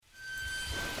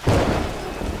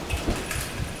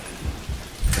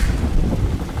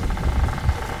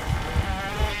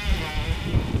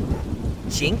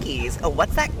Jinkies,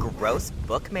 what's that gross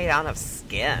book made out of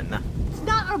skin? It's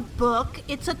not a book,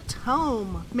 it's a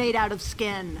tome made out of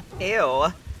skin.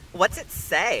 Ew. What's it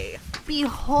say?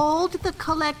 Behold the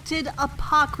collected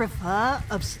apocrypha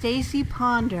of Stacy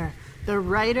Ponder, the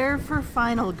writer for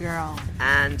Final Girl.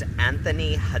 And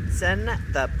Anthony Hudson,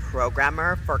 the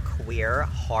programmer for Queer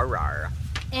Horror.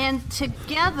 And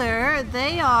together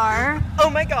they are... Oh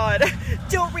my god!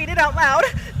 Don't read it out loud!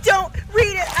 Don't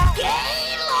read it out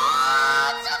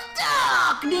Gaylords of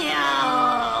Darkness!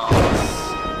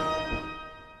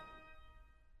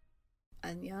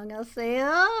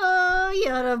 안녕하세요,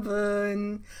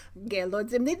 여러분.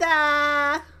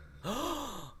 Gaylords입니다.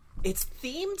 It's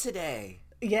theme today.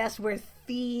 Yes, we're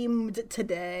themed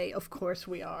today. Of course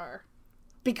we are.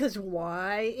 Because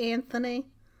why, Anthony?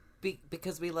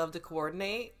 Because we love to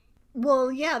coordinate?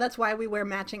 Well, yeah, that's why we wear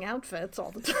matching outfits all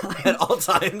the time. At all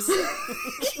times.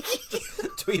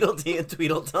 Tweedledee and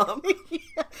Tweedledum.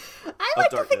 Yeah. I like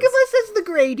to think of us as the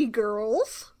Grady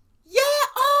girls. Yeah,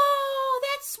 oh,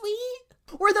 that's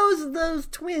sweet. Or those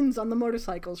twins on the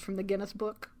motorcycles from the Guinness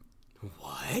Book.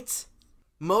 What?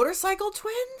 Motorcycle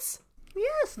twins?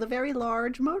 Yes, the very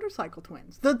large motorcycle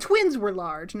twins. The twins were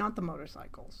large, not the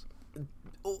motorcycles.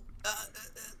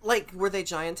 Like, were they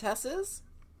giantesses?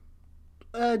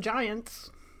 Giants.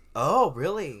 Oh,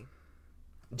 really?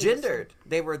 Gendered.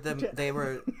 They were...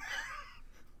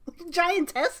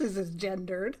 Giantesses is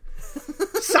gendered.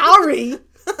 Sorry.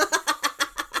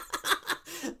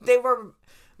 They were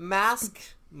mask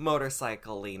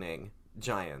motorcycle leaning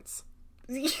giants.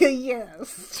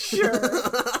 Yes, sure.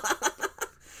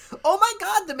 Oh my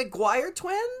god, the McGuire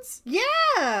twins?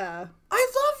 Yeah.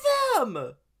 I love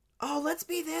them. Oh, let's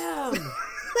be them.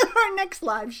 Our next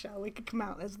live show, we could come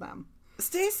out as them.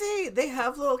 Stacey, they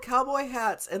have little cowboy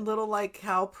hats and little, like,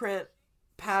 cow print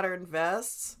patterned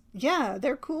vests. Yeah,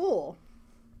 they're cool.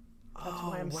 That's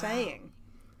what I'm saying.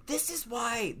 This is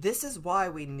why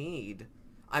we need,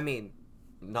 I mean,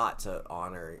 not to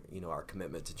honor, our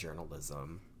commitment to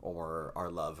journalism or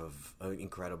our love of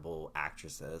incredible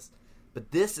actresses, but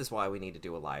this is why we need to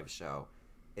do a live show,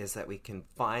 is that we can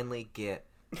finally get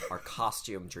our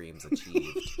costume dreams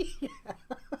achieved.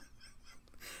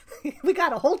 We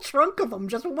got a whole trunk of them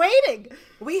just waiting.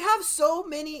 We have so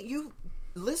many, you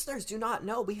listeners do not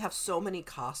know, we have so many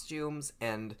costumes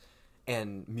and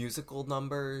musical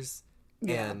numbers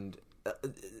and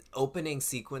opening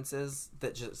sequences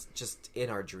that just in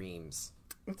our dreams.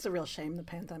 It's a real shame the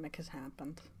pandemic has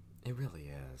happened. It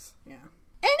really is. Yeah.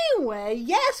 Anyway,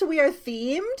 yes, we are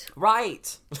themed.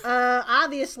 Right.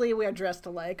 Obviously, we are dressed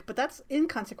alike, but that's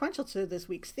inconsequential to this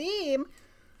week's theme.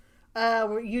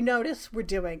 You notice we're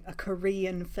doing a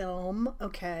Korean film,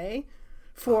 okay,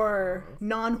 for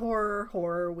non-horror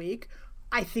horror week.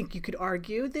 I think you could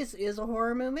argue this is a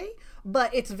horror movie,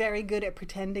 but it's very good at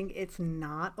pretending it's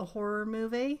not a horror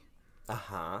movie.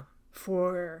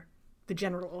 For the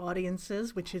general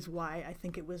audiences, which is why I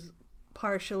think it was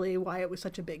partially why it was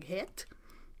such a big hit.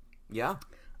 Yeah.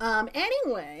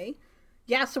 Anyway,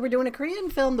 yeah, so we're doing a Korean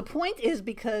film. The point is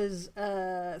because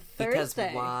Thursday. Because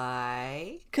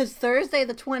why? Because Thursday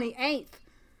the 28th,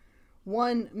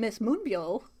 one Miss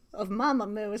Moonbyul of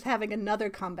Mamamoo is having another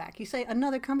comeback. You say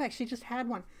another comeback, she just had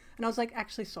one. And I was like,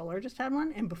 actually, Solar just had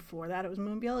one, and before that it was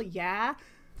Moonbyul. Yeah,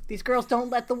 these girls don't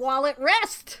let the wallet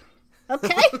rest.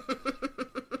 Okay?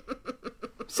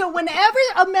 So whenever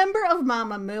a member of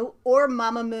Mamamoo or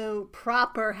Mamamoo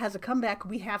proper has a comeback,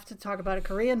 we have to talk about a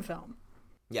Korean film.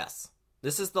 Yes.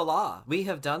 This is the law. We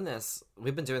have done this.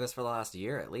 We've been doing this for the last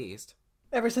year at least.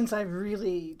 Ever since I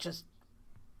really just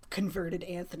converted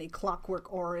Anthony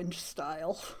Clockwork Orange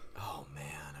style. Oh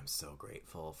man, I'm so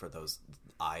grateful for those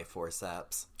eye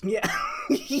forceps. Yeah.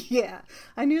 Yeah.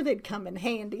 I knew they'd come in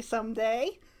handy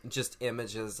someday. Just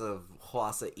images of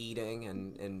Hwasa eating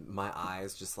and my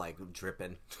eyes just like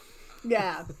dripping.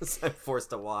 Yeah. So I'm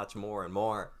forced to watch more and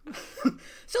more. So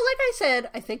like I said,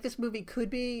 I think this movie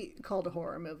could be called a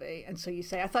horror movie. And so you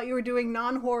say, I thought you were doing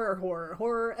non-horror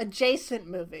horror adjacent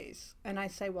movies. And I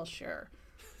say, well, sure.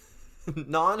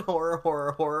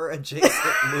 Non-horror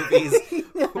adjacent movies.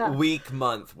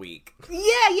 Week.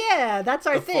 Yeah, that's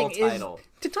our thing. Full title. Is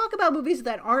to talk about movies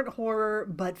that aren't horror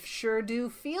but sure do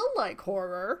feel like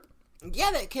horror.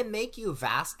 Yeah, that can make you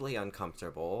vastly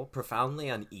uncomfortable, profoundly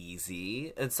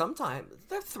uneasy, and sometimes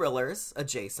they're thrillers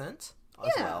adjacent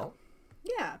as well.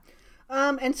 Yeah.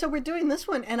 And so we're doing this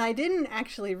one, and I didn't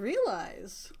actually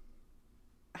realize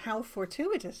how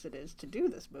fortuitous it is to do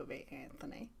this movie,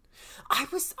 Anthony. I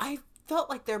felt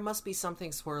like there must be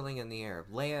something swirling in the air.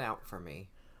 Lay it out for me.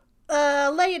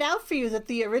 Lay it out for you that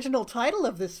the original title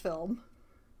of this film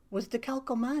was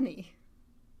Decalcomani.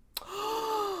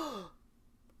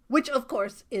 which of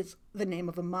course is the name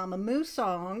of a Mamamoo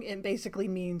song. It basically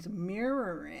means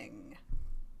mirroring.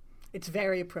 It's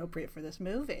very appropriate for this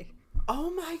movie. Oh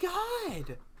my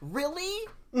god. Really?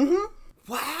 Mm-hmm.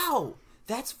 Wow.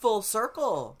 That's full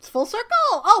circle. It's full circle.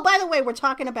 Oh, by the way, we're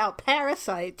talking about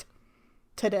Parasite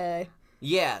today.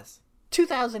 Yes.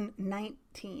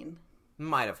 2019.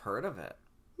 Might have heard of it.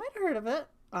 Might have heard of it.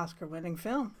 Oscar-winning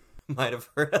film. Might have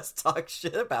heard us talk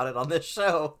shit about it on this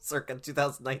show circa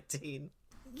 2019.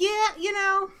 Yeah, you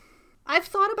know, I've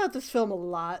thought about this film a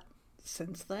lot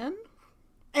since then.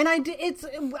 And I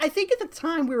think at the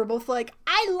time we were both like,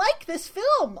 I like this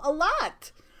film a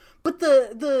lot. But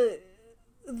the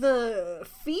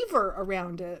fever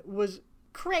around it was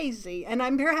crazy. And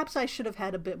perhaps I should have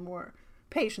had a bit more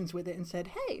patience with it and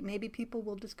said, hey, maybe people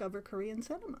will discover Korean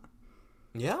cinema.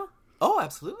 Yeah. Oh,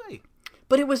 absolutely.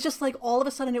 But it was just like all of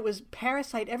a sudden it was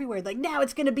Parasite everywhere. Like, now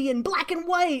it's going to be in black and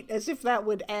white, as if that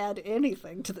would add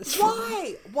anything to this film.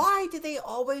 Why? Why do they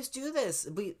always do this?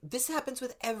 This happens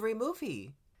with every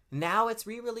movie. Now it's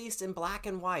re-released in black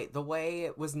and white the way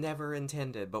it was never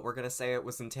intended, but we're going to say it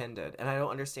was intended. And I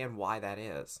don't understand why that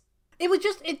is.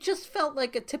 It just felt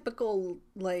like a typical,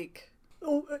 like,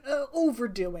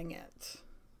 overdoing it.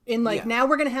 In like, now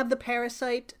we're going to have the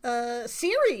Parasite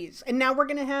series, and now we're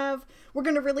going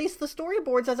to release the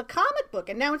storyboards as a comic book,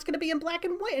 and now it's going to be in black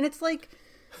and white, and it's like...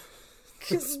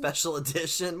 Special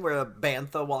edition where a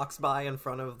bantha walks by in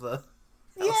front of the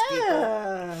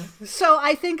Yeah. So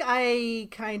I think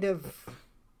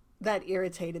that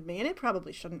irritated me, and it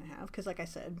probably shouldn't have, because like I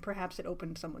said, perhaps it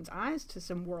opened someone's eyes to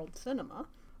some world cinema.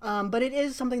 But it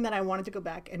is something that I wanted to go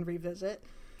back and revisit.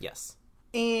 Yes.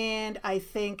 And I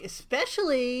think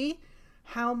especially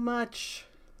how much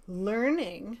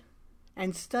learning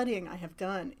and studying I have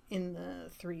done in the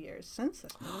 3 years since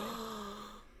this movie,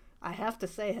 I have to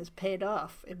say, has paid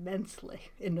off immensely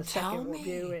in the second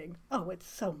viewing. Oh, it's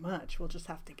so much. We'll just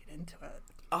have to get into it.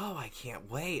 Oh, I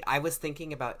can't wait. I was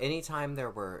thinking about anytime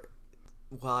there was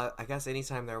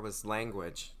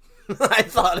language, I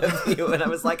thought of you, and I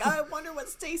was like, I wonder what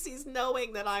Stacey's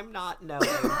knowing that I'm not knowing.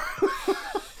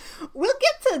 We'll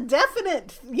get to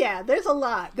definite... Yeah, there's a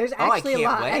lot. There's actually a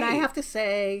lot. Wait. And I have to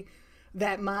say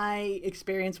that my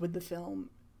experience with the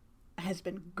film has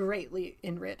been greatly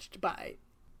enriched by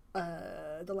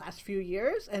the last few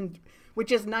years, and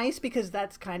which is nice because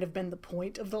that's kind of been the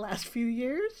point of the last few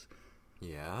years.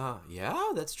 Yeah,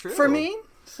 that's true. For me.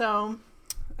 So,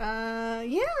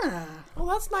 yeah. Well,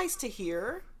 that's nice to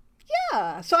hear.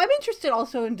 Yeah. So I'm interested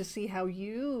also in to see how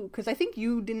you... Because I think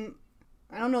you didn't...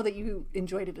 I don't know that you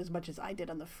enjoyed it as much as I did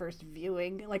on the first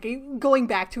viewing. Like, going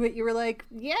back to it, you were like,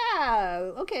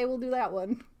 yeah, okay, we'll do that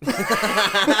one.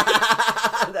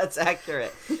 That's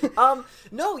accurate.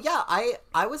 No, yeah,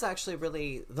 I was actually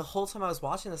really, the whole time I was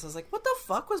watching this, I was like, what the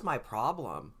fuck was my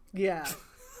problem? Yeah.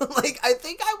 Like, I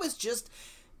think I was just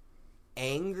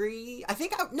angry.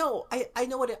 I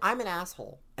know what I'm an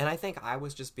asshole. And I think I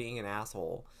was just being an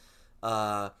asshole.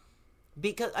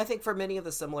 Because I think for many of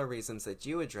the similar reasons that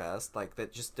you addressed, like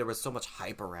that just there was so much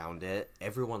hype around it,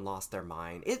 everyone lost their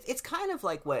mind. It's kind of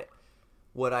like what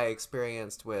I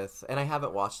experienced with, and I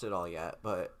haven't watched it all yet,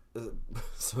 but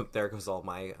so there goes all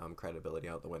my credibility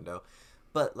out the window.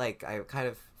 But like I kind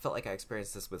of felt like I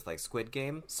experienced this with like Squid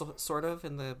Game, sort of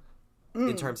in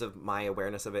terms of my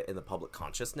awareness of it in the public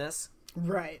consciousness.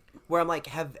 Right. Where I'm like,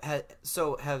 have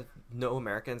no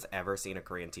Americans ever seen a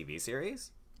Korean TV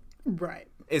series? Right.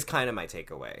 Is kind of my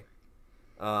takeaway.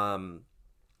 And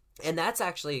that's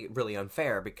actually really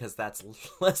unfair because that's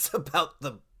less about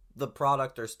the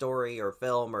product or story or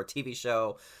film or TV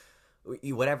show,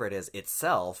 whatever it is,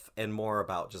 itself, and more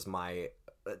about just my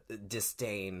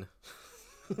disdain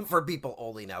for people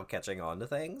only now catching on to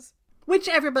things. Which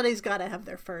everybody's got to have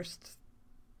their first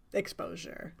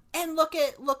exposure. And look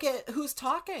at who's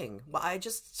talking. Well, I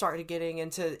just started getting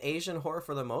into Asian horror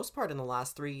for the most part in the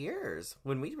last 3 years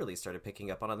when we really started picking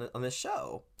up on this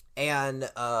show. And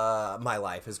my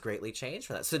life has greatly changed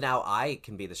for that. So now I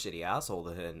can be the shitty asshole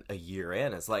that in a year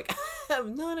in it's like, have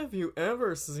none of you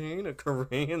ever seen a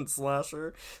Korean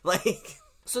slasher? Like,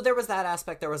 so there was that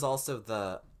aspect. There was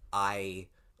also I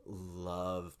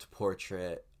loved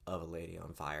Portrait of a Lady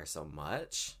on Fire so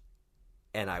much.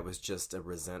 And I was just a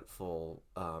resentful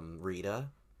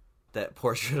Rita that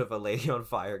Portrait of a Lady on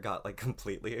Fire got like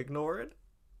completely ignored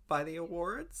by the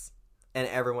awards. And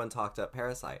everyone talked up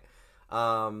Parasite.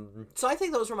 So I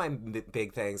think those were my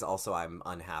big things. Also, I'm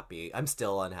unhappy. I'm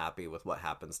still unhappy with what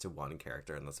happens to one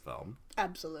character in this film.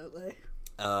 Absolutely.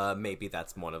 Maybe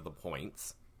that's one of the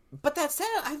points. But that said,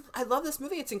 I love this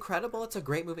movie. It's incredible. It's a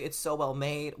great movie. It's so well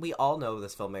made. We all know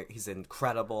this filmmaker. He's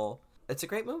incredible. It's a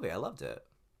great movie. I loved it.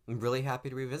 I'm really happy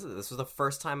to revisit it. This was the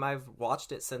first time I've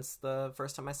watched it since the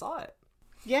first time I saw it.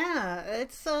 Yeah,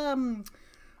 it's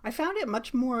I found it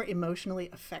much more emotionally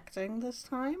affecting this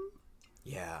time.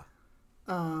 Yeah.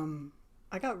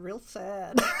 I got real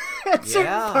sad at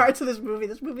certain parts of this movie.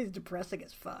 This movie is depressing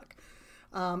as fuck.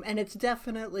 And it's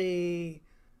definitely,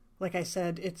 like I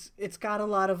said, it's got a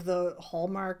lot of the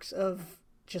hallmarks of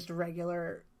just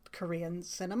regular Korean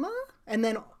cinema. And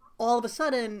then all of a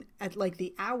sudden, at like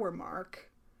the hour mark,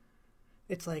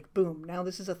 it's like, boom, now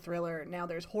this is a thriller. Now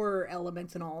there's horror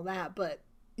elements and all that, but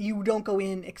you don't go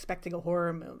in expecting a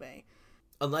horror movie.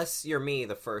 Unless you're me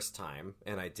the first time,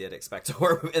 and I did expect a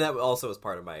horror movie, and that also was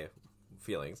part of my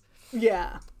feelings.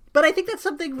 Yeah. But I think that's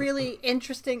something really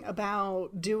interesting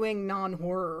about doing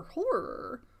non-horror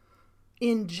horror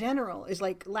in general. Is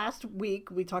like last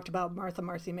week we talked about Martha,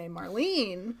 Marcy May,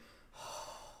 Marlene.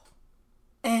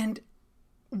 And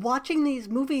watching these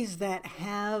movies that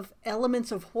have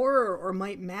elements of horror or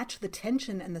might match the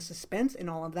tension and the suspense and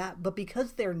all of that, but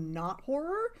because they're not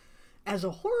horror, as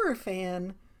a horror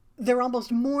fan, they're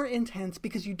almost more intense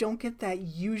because you don't get that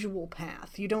usual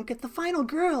path. You don't get the final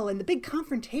girl and the big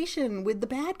confrontation with the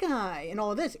bad guy and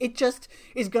all of this. It just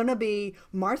is going to be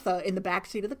Martha in the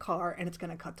backseat of the car and it's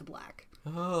going to cut to black.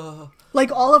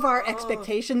 Like all of our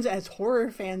expectations as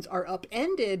horror fans are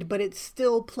upended, but it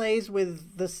still plays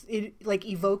with this, like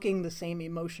evoking the same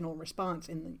emotional response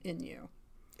in you.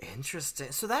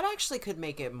 Interesting. So that actually could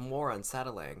make it more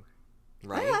unsettling,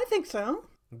 right? Yeah, I think so.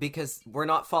 Because we're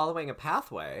not following a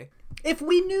pathway. If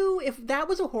we knew if that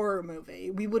was a horror movie,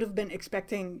 we would have been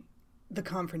expecting the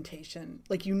confrontation.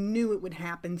 Like, you knew it would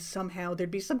happen somehow.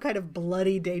 There'd be some kind of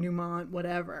bloody denouement,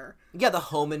 whatever. Yeah, the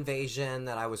home invasion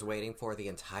that I was waiting for the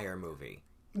entire movie.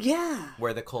 Yeah.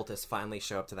 Where the cultists finally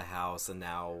show up to the house, and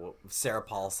now Sarah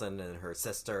Paulson and her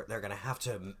sister, they're going to have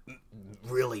to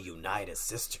really unite as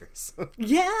sisters.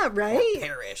 Yeah, right? Or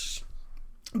perish.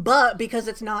 But because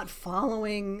it's not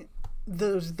following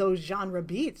those genre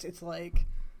beats, it's like,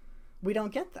 we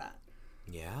don't get that.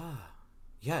 Yeah.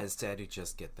 Yeah, instead you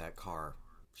just get that car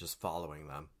just following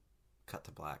them. Cut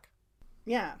to black.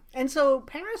 Yeah. And so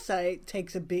Parasite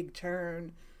takes a big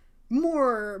turn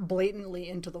more blatantly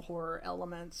into the horror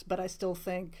elements, but I still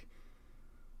think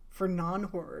for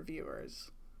non-horror viewers,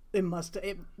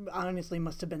 it honestly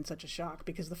must have been such a shock,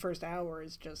 because the first hour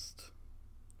is just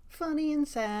funny and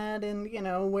sad, and, you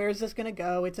know, where's this gonna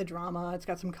go? It's a drama. It's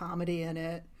got some comedy in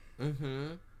it. Mm-hmm.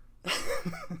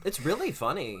 It's really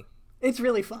funny. It's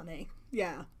really funny.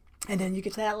 Yeah. And then you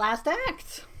get to that last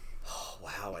act. Oh,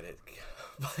 wow. And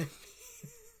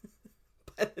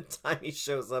by the time he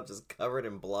shows up just covered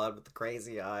in blood with the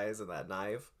crazy eyes and that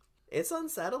knife, it's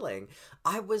unsettling.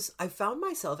 I found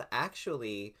myself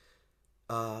actually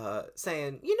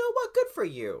saying, you know what? Good for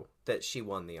you that she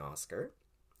won the Oscar.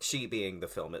 She being the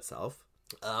film itself.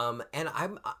 And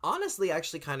I'm honestly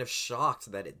actually kind of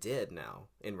shocked that it did now,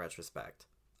 in retrospect.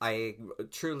 I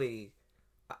truly...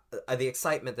 the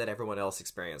excitement that everyone else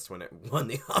experienced when it won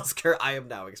the Oscar, I am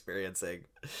now experiencing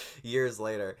years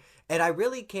later. And I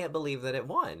really can't believe that it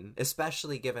won,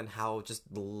 especially given how just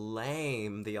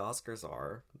lame the Oscars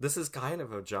are. This is kind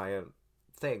of a giant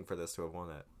thing for this to have won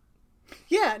it.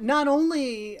 Yeah, not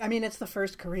only... I mean, it's the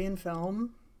first Korean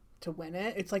film to win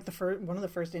it. It's like one of the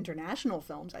first international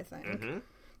films, I think,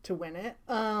 to win it.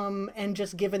 And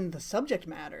just given the subject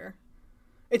matter,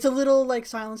 it's a little like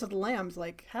Silence of the Lambs.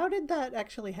 Like, how did that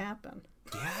actually happen?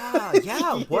 Yeah.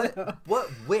 Yeah.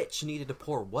 What witch needed to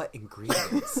pour what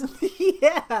ingredients?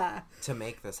 Yeah. To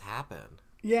make this happen?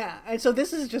 Yeah, and so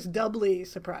this is just doubly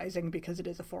surprising because it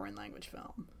is a foreign language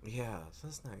film. Yeah,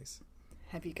 that's nice.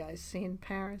 Have you guys seen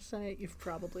Parasite? You've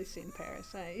probably seen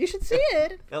Parasite. You should see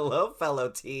it. Hello, fellow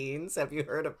teens. Have you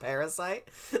heard of Parasite?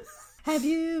 Have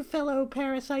you, fellow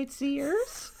Parasite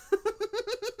seers?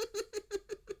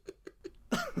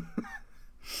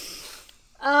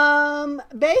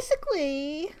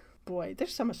 Basically, boy,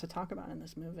 there's so much to talk about in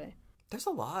this movie. There's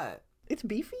a lot. It's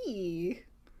beefy.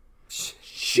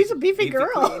 She's a beefy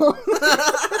girl.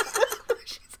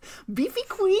 She's beefy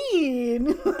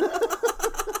queen.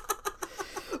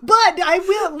 But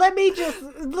let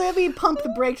me pump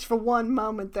the brakes for one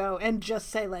moment though, and just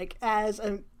say, like,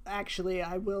 actually,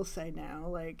 I will say now,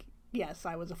 like, yes,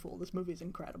 I was a fool. This movie's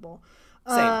incredible.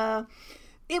 Same.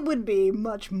 It would be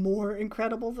much more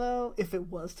incredible, though, if it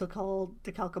was called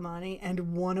Decalcomani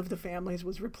and one of the families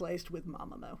was replaced with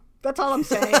Mamamoo. That's all I'm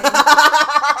saying.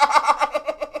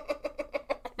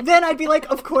 Then I'd be like,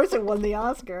 of course it won the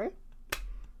Oscar.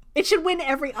 It should win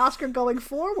every Oscar going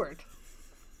forward.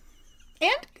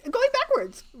 And going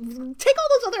backwards. Take all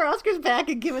those other Oscars back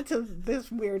and give it to this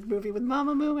weird movie with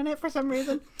Mamamoo in it for some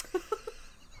reason.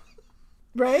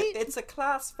 Right? It's a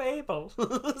class fable.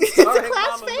 It's a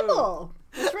class fable.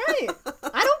 That's right.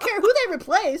 I don't care who they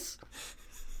replace.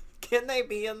 Can they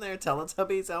be in their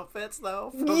Teletubbies outfits,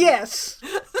 though? Yes.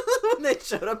 When they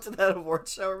showed up to that award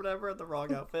show or whatever in the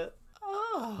wrong outfit.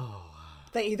 Oh.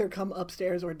 They either come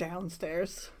upstairs or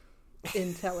downstairs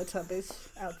in Teletubbies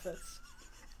outfits.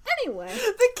 Anyway.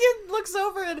 The kid looks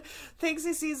over and thinks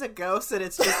he sees a ghost, and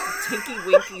it's just Tinky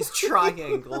Winky's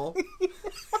triangle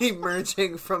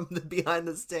emerging from behind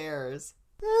the stairs.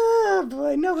 Oh,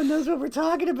 boy. No one knows what we're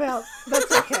talking about.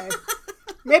 That's okay.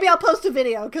 Maybe I'll post a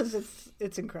video because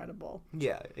it's incredible.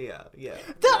 Yeah.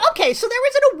 Okay, so there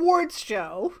was an awards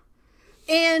show,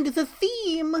 and the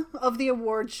theme of the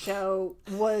awards show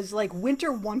was like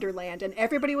Winter Wonderland, and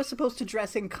everybody was supposed to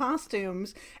dress in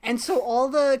costumes, and so all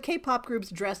the K-pop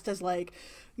groups dressed as like,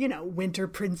 you know, winter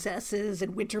princesses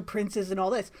and winter princes and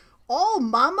all this. All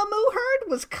Mamamoo heard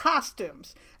was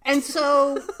costumes. And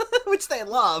so... Which they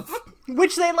love.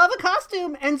 Which they love a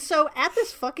costume. And so at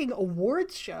this fucking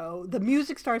awards show, the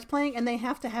music starts playing and they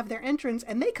have to have their entrance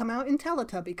and they come out in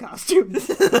Teletubby costumes.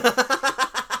 Because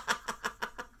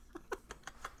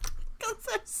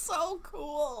they're so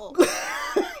cool.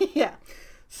 Yeah.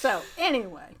 So,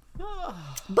 anyway.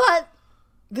 But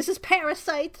this is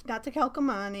Parasite, not to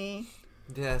Kalkamani.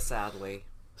 Yeah, sadly.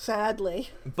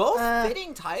 Both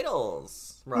fitting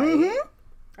titles, right? Mm-hmm.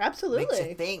 Absolutely. Makes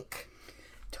you think.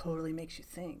 Totally makes you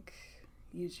think.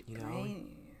 Use your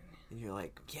brain. And you're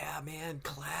like, yeah, man,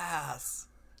 class.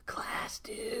 Class,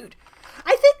 dude.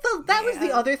 I think that was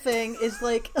the other thing is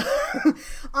like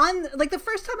on like the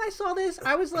first time I saw this,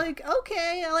 I was like,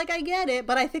 okay, like I get it,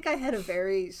 but I think I had a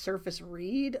very surface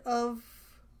read of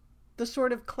the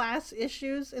sort of class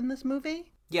issues in this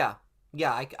movie. Yeah,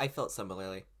 I felt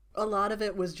similarly. A lot of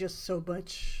it was just so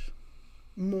much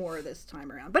more this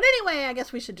time around. But anyway, I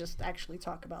guess we should just actually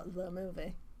talk about the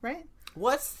movie, right?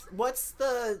 What is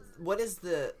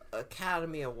the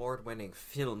Academy Award winning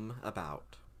film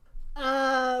about?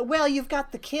 Well, you've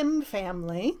got the Kim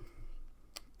family.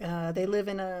 They live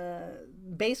in a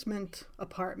basement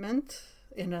apartment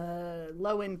in a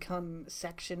low-income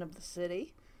section of the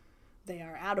city. They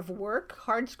are out of work,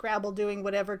 hard scrabble, doing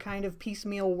whatever kind of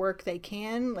piecemeal work they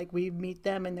can. Like, we meet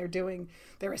them and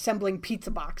they're assembling pizza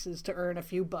boxes to earn a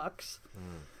few bucks.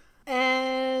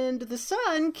 And the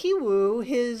son, Kiwoo,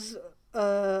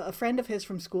 a friend of his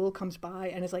from school comes by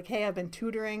and is like, hey, I've been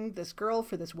tutoring this girl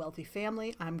for this wealthy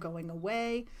family. I'm going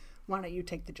away. Why don't you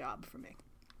take the job for me?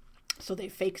 So they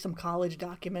fake some college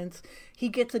documents. He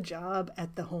gets a job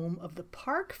at the home of the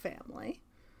Park family.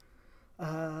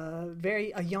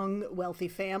 A young, wealthy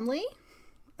family.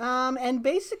 And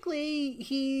basically,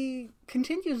 he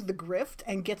continues the grift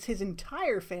and gets his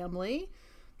entire family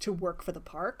to work for the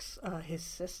Parks. His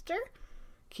sister,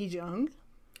 Ki-jung,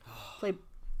 played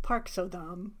Park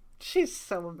So-dam. She's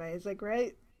so amazing,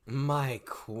 right? My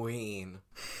queen.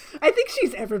 I think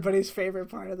she's everybody's favorite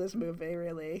part of this movie,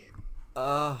 really.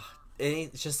 And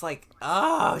it's just like,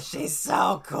 oh, she's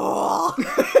so cool.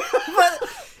 But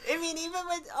I mean, even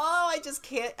with, I just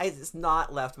can't, it's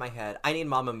not left my head. I need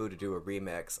Mamamoo to do a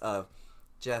remix of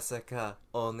Jessica,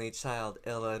 Only Child,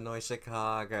 Illinois,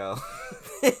 Chicago.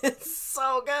 It's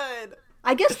so good.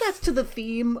 I guess that's to the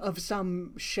theme of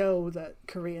some show that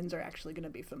Koreans are actually going to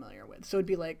be familiar with. So it'd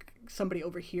be like somebody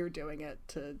over here doing it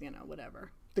to,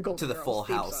 whatever. The Golden To the Girls Full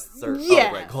theme House. song. Yeah.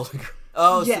 Oh, right, Golden Girls.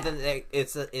 Oh, Yeah. so then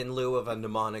it's in lieu of a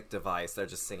mnemonic device. They're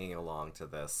just singing along to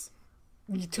this.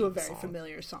 To a very song.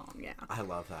 familiar song, yeah. I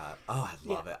love that. Oh, I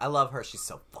love it. I love her. She's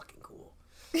so fucking cool.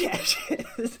 Yeah, she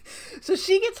is. So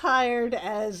she gets hired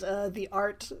as the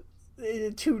art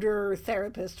tutor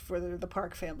therapist for the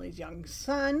Park family's young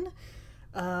son.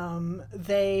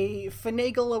 They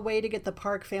finagle a way to get the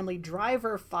Park family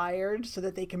driver fired so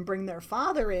that they can bring their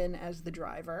father in as the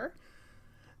driver.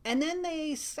 And then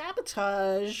they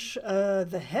sabotage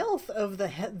the health of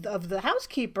the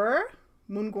housekeeper,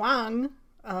 Moon Gwang.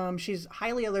 She's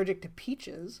highly allergic to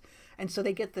peaches, and so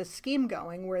they get this scheme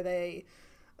going where they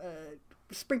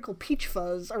sprinkle peach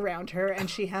fuzz around her, and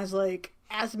she has like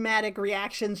asthmatic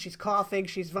reactions. She's coughing,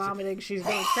 she's vomiting, she's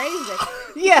going crazy.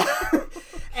 Yeah.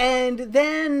 And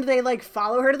then they like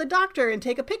follow her to the doctor and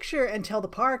take a picture and tell the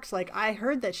Parks, like, I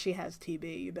heard that she has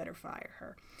TB, you better fire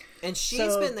her. And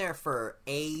she's been there for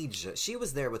ages. She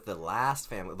was there with the last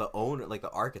family, the owner, like the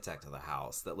architect of the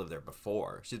house that lived there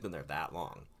before. She's been there that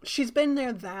long. She's been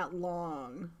there that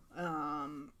long,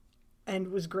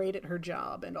 and was great at her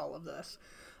job and all of this.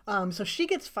 So she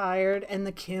gets fired, and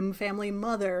the Kim family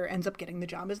mother ends up getting the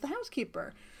job as the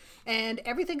housekeeper. And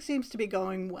everything seems to be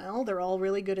going well. They're all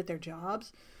really good at their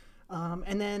jobs.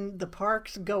 And then the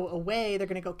Parks go away. They're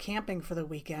going to go camping for the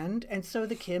weekend. And so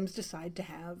the Kims decide to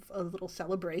have a little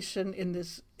celebration in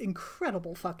this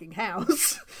incredible fucking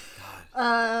house.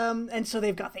 And so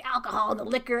they've got the alcohol and the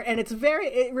liquor. And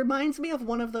it reminds me of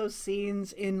one of those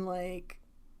scenes in like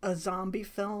a zombie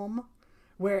film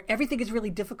where everything is really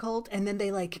difficult. And then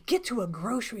they like get to a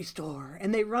grocery store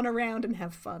and they run around and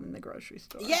have fun in the grocery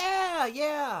store. Yeah,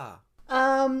 yeah.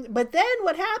 But then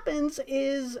what happens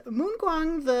is Moon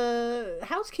Gwang, the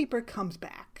housekeeper, comes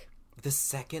back. The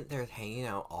second they're hanging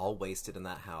out all wasted in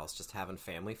that house, just having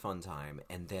family fun time,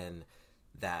 and then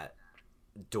that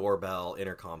doorbell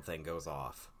intercom thing goes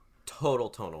off. Total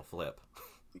tonal flip.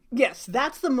 Yes,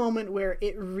 that's the moment where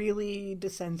it really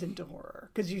descends into horror.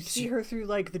 Because you see her through,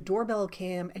 like, the doorbell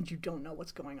cam and you don't know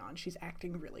what's going on. She's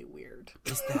acting really weird.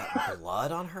 Is that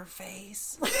blood on her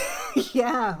face?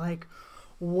 Yeah, like,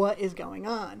 what is going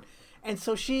on? And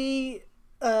so she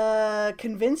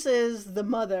convinces the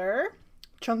mother,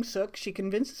 Chung Suk, she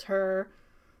convinces her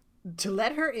to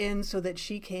let her in so that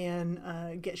she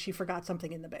can she forgot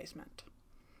something in the basement.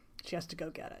 She has to go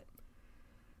get it.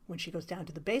 When she goes down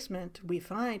to the basement, we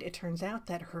find it turns out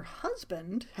that her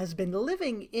husband has been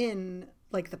living in,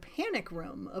 like, the panic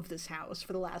room of this house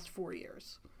for the last 4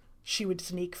 years. She would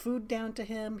sneak food down to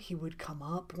him. He would come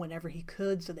up whenever he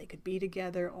could so they could be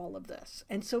together, all of this.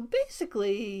 And so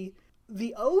basically,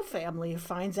 the O family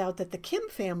finds out that the Kim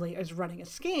family is running a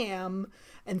scam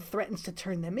and threatens to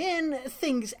turn them in.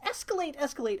 Things escalate.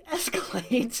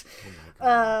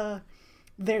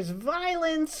 There's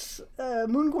violence.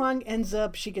 Moon Gwang ends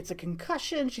up, she gets a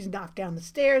concussion. She's knocked down the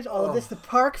stairs. All of this. The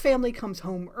Park family comes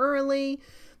home early.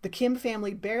 The Kim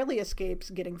family barely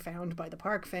escapes getting found by the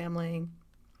Park family.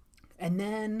 And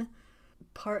then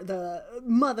the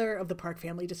mother of the Park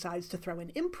family decides to throw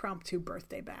an impromptu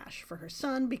birthday bash for her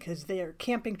son because their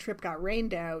camping trip got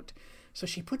rained out. So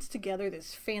she puts together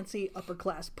this fancy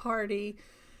upper-class party.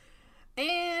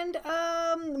 And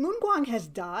Moon Gwang has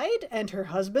died, and her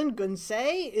husband, Gun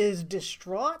Se, is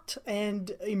distraught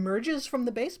and emerges from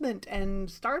the basement and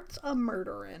starts a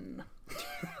murdering.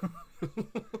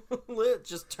 It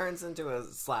just turns into a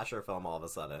slasher film all of a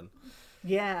sudden.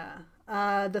 Yeah.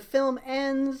 The film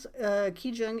ends.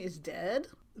 Ki Jung is dead.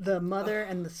 The mother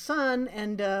and the son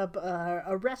end up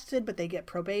arrested, but they get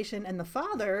probation. And the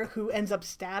father, who ends up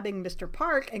stabbing Mr.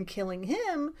 Park and killing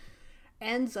him,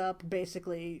 ends up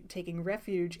basically taking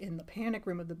refuge in the panic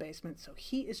room of the basement. So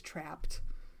he is trapped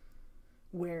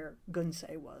where Gun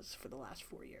Se was for the last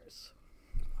 4 years.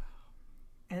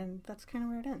 Wow. And that's kind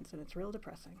of where it ends. And it's real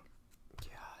depressing.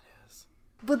 Yeah, it is.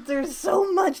 But there's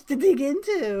so much to dig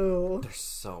into. There's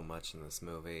so much in this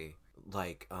movie.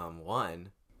 Like, one,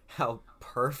 how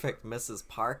perfect Mrs.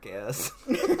 Park is.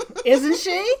 Isn't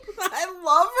she? I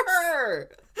love her.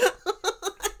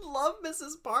 I love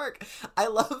Mrs. Park. I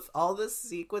love all the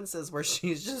sequences where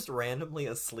she's just randomly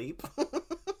asleep.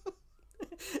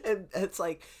 And it's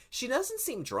like, she doesn't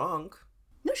seem drunk.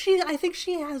 No, I think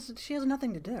she has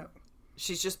nothing to do.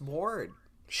 She's just bored.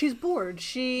 She's bored.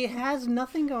 She has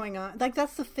nothing going on. Like,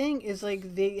 that's the thing, is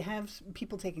like they have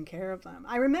people taking care of them.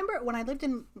 I remember when I lived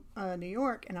in New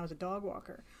York and I was a dog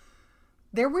walker,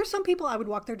 there were some people I would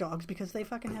walk their dogs because they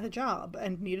fucking had a job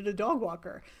and needed a dog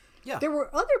walker. Yeah. There were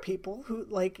other people who,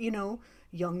 like, you know,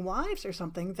 young wives or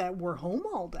something that were home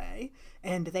all day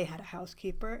and they had a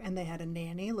housekeeper and they had a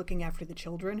nanny looking after the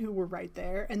children who were right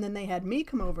there. And then they had me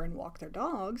come over and walk their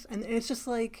dogs. And it's just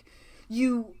like,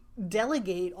 you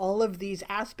delegate all of these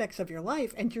aspects of your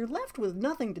life and you're left with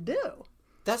nothing to do.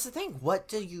 That's the thing. What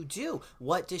do you do?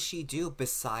 What does she do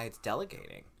besides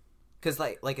delegating? Because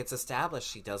like it's established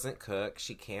she doesn't cook,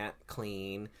 she can't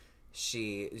clean,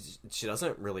 she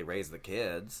doesn't really raise the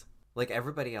kids. Like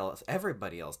everybody else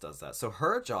does that. So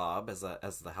her job as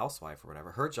the housewife or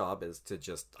whatever, her job is to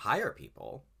just hire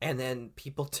people, and then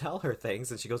people tell her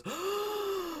things, and she goes,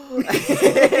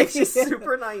 she's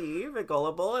super naive and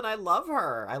gullible, and I love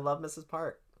her. I love Mrs.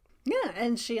 Park. Yeah,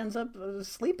 and she ends up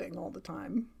sleeping all the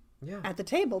time. Yeah. At the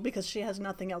table because she has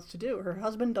nothing else to do. Her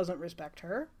husband doesn't respect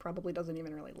her, probably doesn't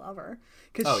even really love her.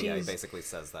 Yeah, he basically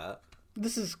says that.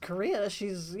 This is Korea.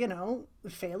 She's, you know,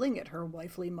 failing at her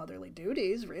wifely, motherly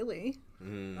duties, really,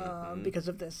 because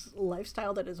of this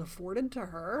lifestyle that is afforded to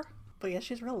her. But yeah,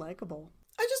 she's real likable.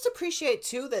 I just appreciate,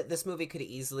 too, that this movie could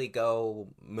easily go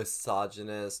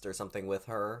misogynist or something with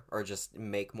her, or just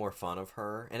make more fun of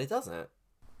her, and it doesn't.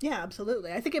 Yeah,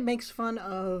 absolutely. I think it makes fun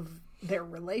of their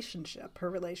relationship, her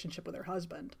relationship with her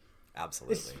husband.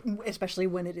 Absolutely. Especially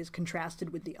when it is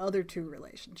contrasted with the other two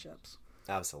relationships.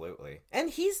 Absolutely.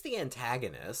 And he's the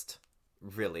antagonist,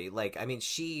 really. Like, I mean,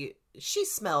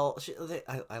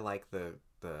 I like the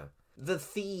the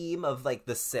theme of like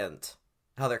the scent,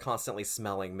 how they're constantly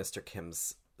smelling Mr.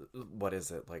 Kim's, what is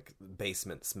it, like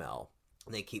basement smell.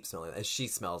 And they keep smelling it. As she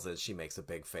smells it, she makes a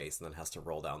big face and then has to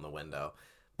roll down the window.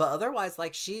 But otherwise,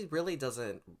 like, she really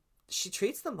doesn't, she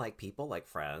treats them like people, like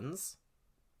friends.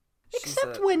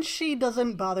 Except when she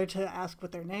doesn't bother to ask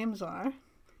what their names are.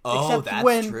 Oh, Except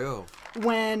that's true.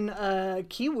 When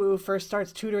Kiwoo first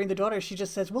starts tutoring the daughter, she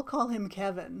just says, we'll call him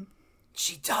Kevin.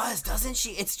 She does, doesn't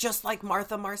she? It's just like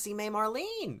Martha, Marcy, May,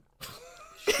 Marlene.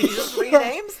 She just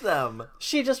renames them.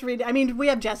 I mean, we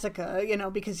have Jessica,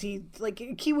 because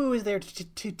Kiwoo is there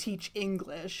to teach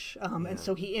English. And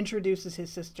so he introduces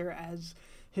his sister as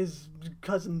his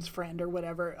cousin's friend or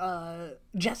whatever,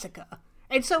 Jessica.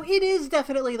 And so it is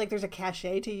definitely, like, there's a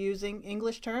cachet to using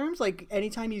English terms. Like,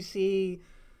 anytime you see,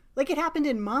 like, it happened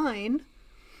in Mine,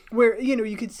 where,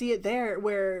 you could see it there,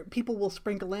 where people will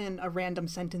sprinkle in a random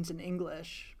sentence in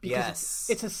English. Because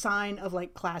it's a sign of,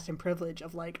 like, class and privilege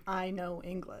of, like, I know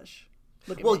English.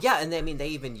 Well, yeah, and I mean, they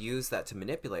even use that to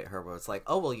manipulate her, where it's like,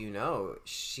 oh, well,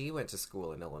 she went to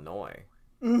school in Illinois.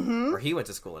 Mm-hmm. Or he went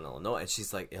to school in Illinois, and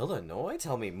she's like, Illinois?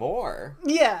 Tell me more.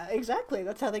 Yeah, exactly.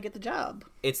 That's how they get the job.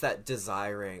 It's that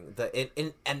desiring,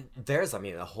 and there's,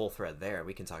 a whole thread there.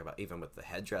 We can talk about even with the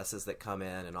headdresses that come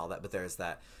in and all that, but there is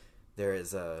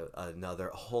a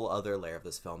whole other layer of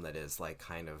this film that is like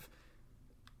kind of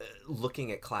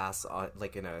looking at class on,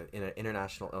 like in an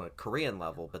international, on a Korean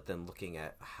level, but then looking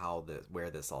at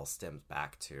where this all stems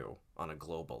back to on a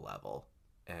global level,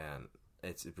 and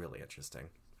it's really interesting.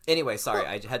 Anyway, sorry,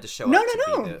 I had to show up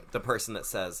to be the person that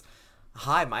says,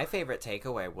 hi, my favorite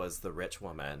takeaway was the rich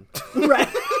woman.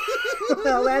 Right.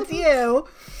 Well, that's you.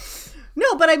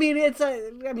 No, but I mean,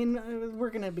 we're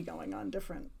going to be going on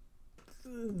different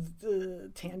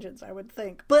tangents, I would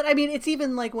think. But I mean, it's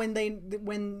even like when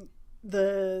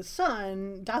the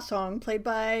son, Da-sung, played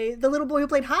by the little boy who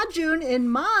played Ha-jun in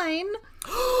Mine.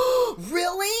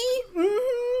 Really?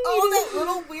 Mm-hmm. Oh, that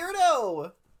little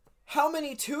weirdo. How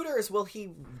many tutors will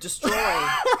he destroy?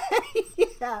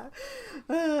 Yeah.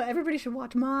 Everybody should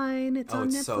watch Mine. It's on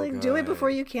Netflix. So do it before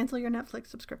you cancel your Netflix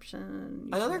subscription.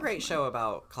 Another great show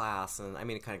about class, and I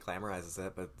mean, it kind of glamorizes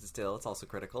it, but still, it's also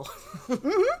critical.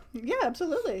 Mm-hmm. Yeah,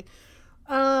 absolutely.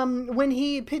 When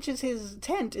he pitches his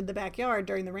tent in the backyard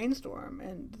during the rainstorm,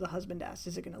 and the husband asks,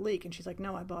 is it going to leak? And she's like,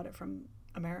 no, I bought it from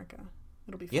America.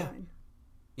 It'll be fine.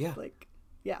 Yeah.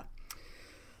 Yeah.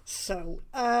 So,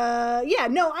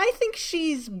 I think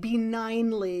she's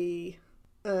benignly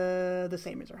the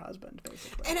same as her husband,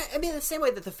 basically. And I mean, the same way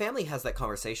that the family has that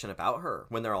conversation about her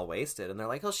when they're all wasted, and they're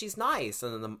like, oh, she's nice.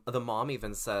 And then the mom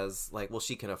even says, like, well,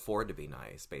 she can afford to be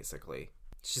nice, basically.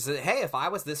 She said, hey, if I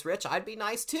was this rich, I'd be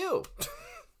nice, too.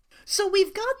 So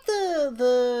we've got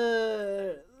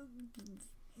the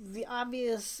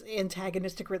obvious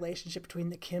antagonistic relationship between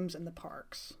the Kims and the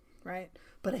Parks, right?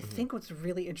 But I think what's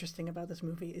really interesting about this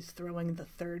movie is throwing the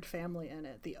third family in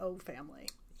it, the O family.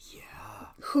 Yeah.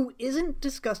 Who isn't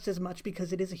discussed as much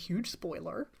because it is a huge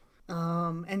spoiler.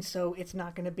 And so it's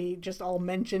not going to be just all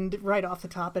mentioned right off the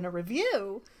top in a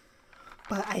review.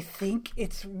 But I think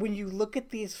it's when you look at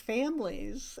these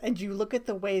families and you look at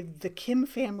the way the Kim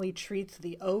family treats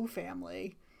the O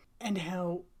family and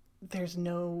how there's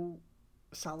no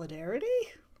solidarity.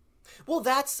 Well,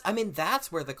 that's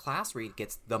where the class read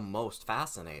gets the most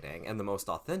fascinating and the most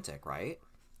authentic, right?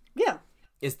 Yeah.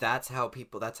 That's how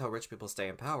rich people stay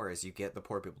in power, is you get the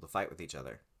poor people to fight with each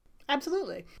other.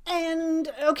 Absolutely. And,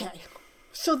 okay,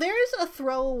 so there's a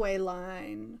throwaway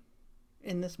line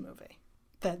in this movie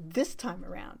that this time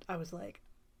around, I was like,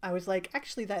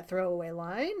 actually, that throwaway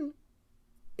line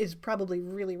is probably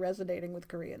really resonating with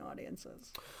Korean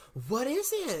audiences. What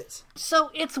is it?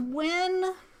 So it's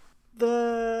when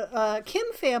the Kim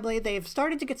family, they've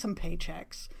started to get some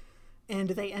paychecks, and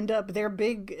they end up, their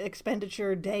big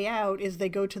expenditure day out is they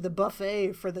go to the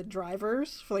buffet for the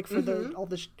drivers, for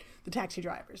the taxi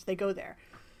drivers. They go there,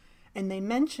 and they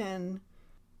mention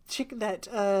that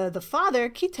the father,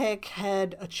 Ki-taek,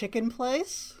 had a chicken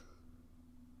place,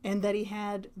 and that he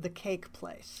had the cake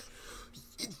place.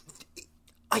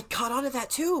 I caught on to that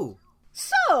too.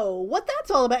 So, what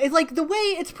that's all about is, like, the way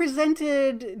it's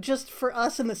presented just for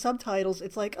us in the subtitles,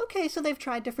 it's like, okay, so they've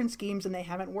tried different schemes and they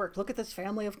haven't worked. Look at this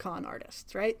family of con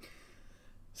artists, right?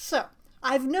 So,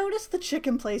 I've noticed the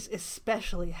chicken place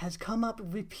especially has come up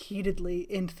repeatedly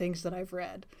in things that I've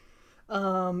read.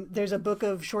 There's a book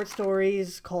of short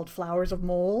stories called Flowers of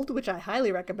Mold, which I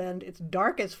highly recommend. It's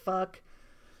dark as fuck,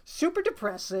 super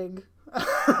depressing,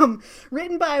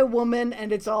 written by a woman,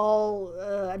 and it's all,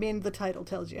 the title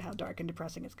tells you how dark and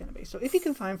depressing it's going to be. So if you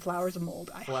can find Flowers of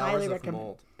Mold, I highly recommend.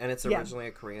 Mold. And it's originally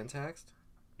a Korean text?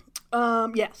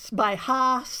 Yes, by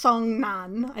Ha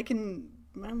Song-nan.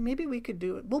 Maybe we could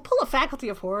do it. We'll pull a Faculty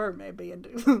of Horror maybe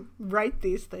and write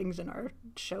these things in our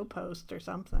show post or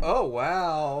something. Oh,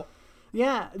 wow.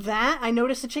 Yeah, I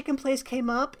noticed the chicken place came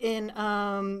up in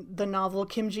the novel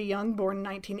Kim Ji-young, born in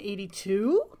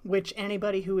 1982, which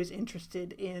anybody who is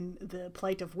interested in the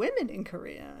plight of women in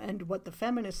Korea and what the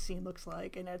feminist scene looks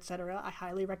like and etc., I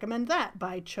highly recommend that,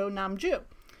 by Cho Nam-ju.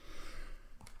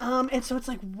 And so it's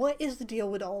like, what is the deal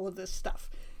with all of this stuff?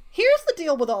 Here's the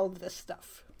deal with all of this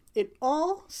stuff. It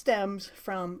all stems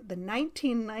from the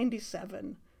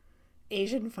 1997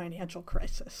 Asian financial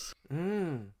crisis.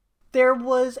 There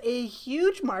was a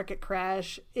huge market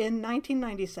crash in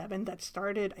 1997 that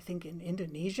started, I think, in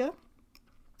Indonesia,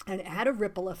 and it had a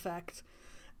ripple effect.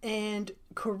 And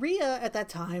Korea at that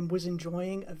time was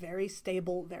enjoying a very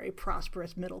stable, very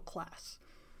prosperous middle class.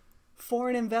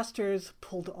 Foreign investors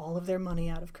pulled all of their money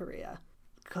out of Korea.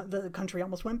 The country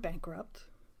almost went bankrupt.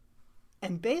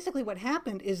 And basically what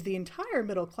happened is the entire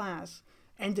middle class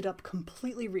ended up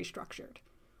completely restructured.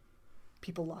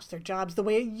 People lost their jobs the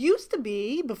way it used to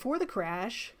be before the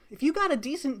crash. If you got a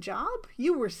decent job,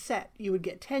 you were set. You would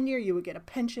get tenure, you would get a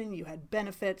pension, you had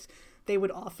benefits. It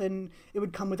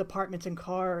would come with apartments and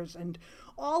cars and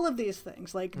all of these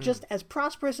things, just as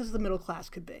prosperous as the middle class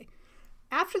could be.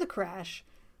 After the crash,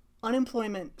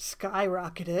 unemployment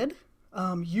skyrocketed.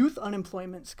 Youth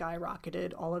unemployment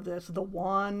skyrocketed, all of this. The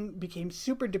won became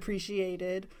super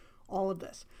depreciated, all of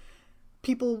this.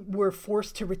 People were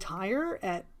forced to retire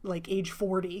at age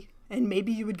 40, and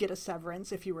maybe you would get a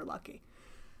severance if you were lucky.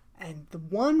 And the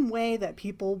one way that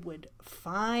people would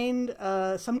find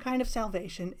some kind of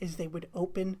salvation is they would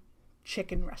open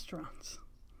chicken restaurants.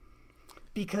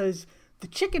 Because the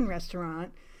chicken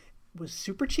restaurant was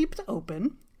super cheap to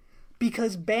open,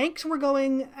 because banks were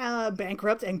going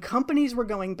bankrupt and companies were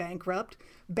going bankrupt.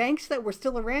 Banks that were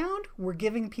still around were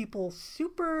giving people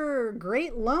super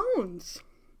great loans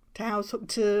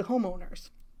to homeowners.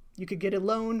 You could get a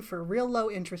loan for a real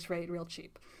low interest rate, real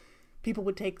cheap. People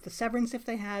would take the severance if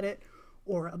they had it,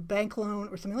 or a bank loan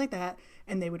or something like that,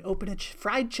 and they would open a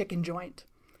fried chicken joint.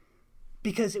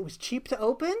 Because it was cheap to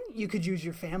open, you could use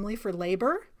your family for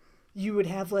labor. You would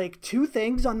have 2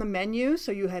 things on the menu,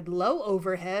 so you had low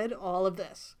overhead, all of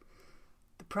this.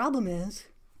 The problem is,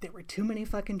 there were too many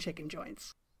fucking chicken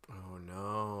joints. Oh,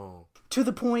 no. To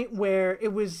the point where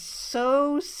it was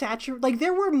so saturated.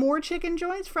 There were more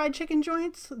fried chicken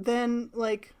joints, than,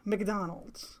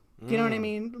 McDonald's. You know what I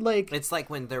mean? It's like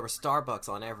when there were Starbucks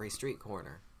on every street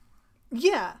corner.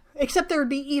 Yeah, except there would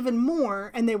be even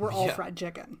more, and they were all fried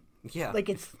chicken. Yeah.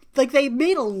 They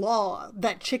made a law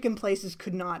that chicken places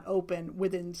could not open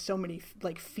within so many,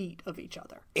 feet of each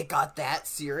other. It got that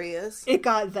serious? It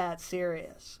got that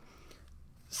serious.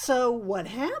 So what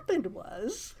happened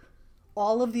was,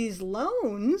 all of these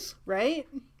loans, right?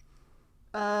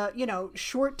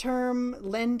 Short-term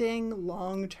lending,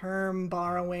 long-term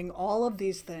borrowing, all of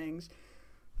these things,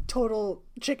 total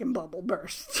chicken bubble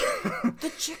burst.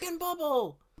 The chicken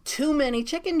bubble! Too many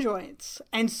chicken joints.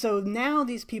 And so now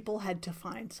these people had to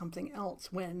find something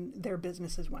else when their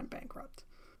businesses went bankrupt.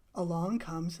 Along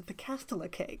comes the Castilla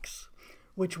cakes,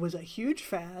 which was a huge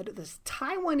fad. This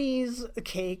Taiwanese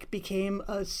cake became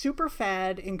a super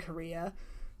fad in Korea.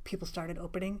 People started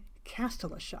opening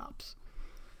Castilla shops.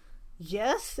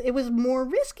 Yes, it was more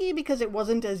risky because it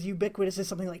wasn't as ubiquitous as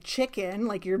something like chicken.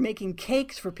 You're making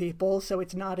cakes for people, so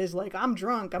it's not as I'm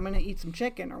drunk, I'm going to eat some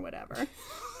chicken or whatever.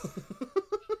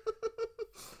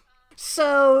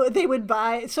 So they would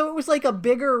buy, so it was a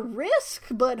bigger risk,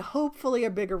 but hopefully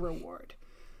a bigger reward.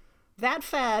 That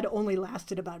fad only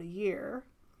lasted about a year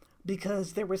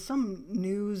because there was some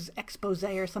news expose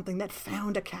or something that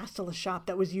found a Castilla shop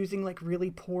that was using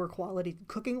really poor quality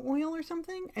cooking oil or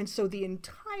something. And so the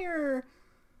entire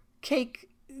cake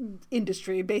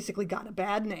industry basically got a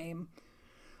bad name.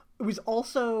 It was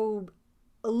also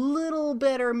a little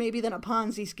better maybe than a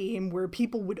Ponzi scheme where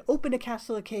people would open a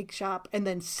Castilla cake shop and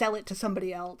then sell it to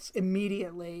somebody else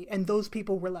immediately, and those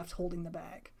people were left holding the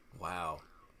bag. Wow.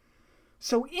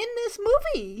 So in this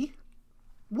movie,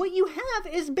 what you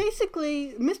have is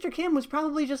basically Mr. Kim was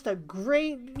probably just a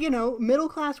great,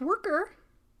 middle-class worker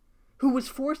who was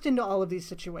forced into all of these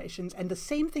situations, and the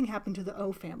same thing happened to the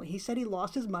O family. He said he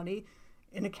lost his money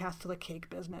in a Castilla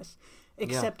cake business,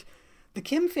 except... Yeah. The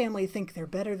Kim family think they're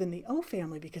better than the O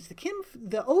family because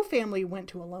the O family went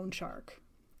to a loan shark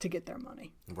to get their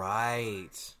money.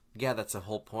 Right. Yeah, that's the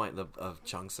whole point of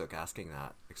Chung Suk asking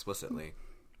that explicitly.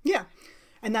 Yeah.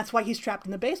 And that's why he's trapped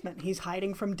in the basement. He's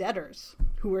hiding from debtors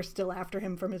who are still after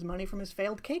him from his money from his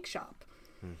failed cake shop.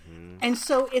 Mm-hmm. And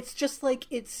so it's just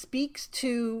it speaks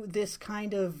to this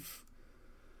kind of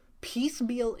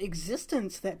piecemeal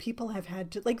existence that people have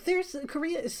had to, like,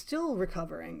 Korea is still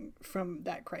recovering from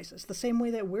that crisis the same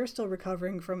way that we're still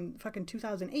recovering from fucking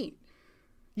 2008.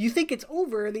 You think it's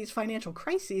over, these financial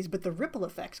crises, but the ripple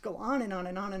effects go on and on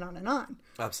and on and on and on.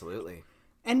 Absolutely.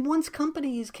 And once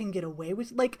companies can get away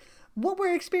with, like, what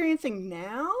we're experiencing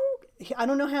now, I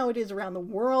don't know how it is around the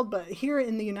world, but here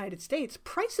in the United States,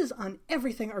 prices on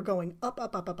everything are going up,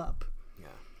 up, up, up, up. Yeah.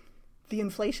 The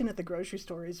inflation at the grocery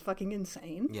store is fucking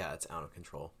insane. Yeah, it's out of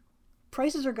control.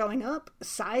 Prices are going up,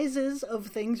 sizes of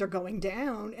things are going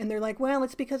down, and they're like, well,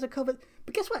 it's because of COVID.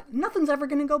 But guess what? Nothing's ever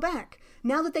going to go back.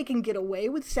 Now that they can get away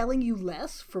with selling you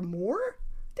less for more,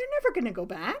 they're never going to go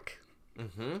back.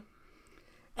 Mm-hmm.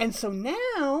 And so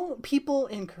now people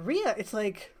in Korea, it's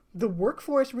like the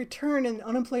workforce returned and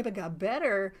unemployment got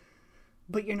better,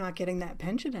 but you're not getting that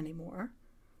pension anymore.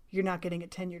 You're not getting a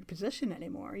tenured position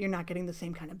anymore. You're not getting the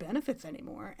same kind of benefits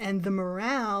anymore. And the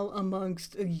morale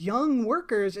amongst young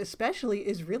workers especially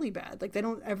is really bad. Like, they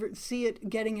don't ever see it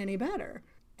getting any better.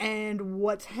 And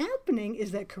what's happening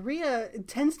is that Korea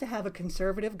tends to have a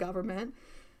conservative government.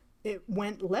 It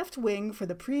went left-wing for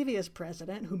the previous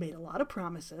president, who made a lot of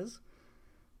promises.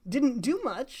 Didn't do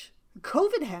much.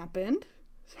 COVID happened.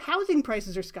 Housing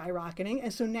prices are skyrocketing.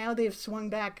 And so now they've swung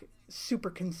back super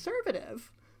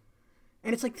conservative.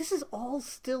 And it's like, this is all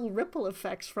still ripple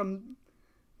effects from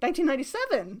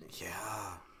 1997.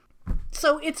 Yeah.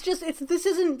 So this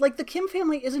isn't, like, the Kim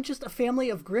family isn't just a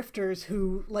family of grifters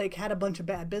who, like, had a bunch of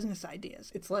bad business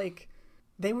ideas. It's like,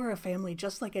 they were a family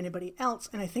just like anybody else.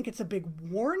 And I think it's a big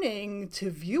warning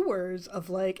to viewers of,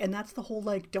 like, and that's the whole,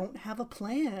 like, don't have a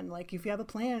plan. Like, if you have a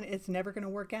plan, it's never going to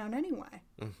work out anyway.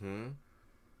 Mm-hmm.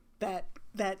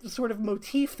 That sort of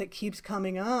motif that keeps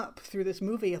coming up through this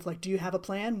movie of, like, do you have a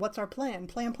plan? What's our plan?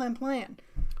 Plan.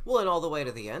 Well, and all the way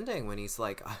to the ending when he's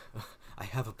like, I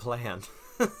have a plan.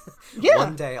 Yeah.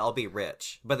 One day I'll be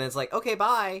rich. But then it's like, okay,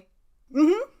 bye.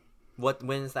 Mm-hmm.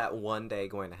 When is that one day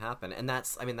going to happen? And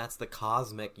that's the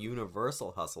cosmic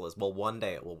universal hustle is, well, one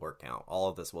day it will work out. All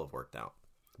of this will have worked out.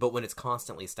 But when it's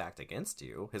constantly stacked against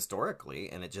you, historically,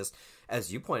 and it just,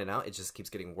 as you pointed out, it just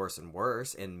keeps getting worse and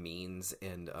worse, and means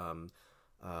and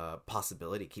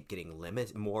possibility keep getting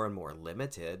more and more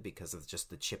limited because of just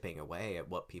the chipping away at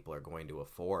what people are going to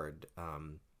afford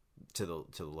to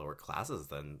the lower classes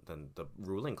than the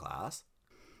ruling class.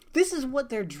 This is what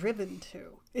they're driven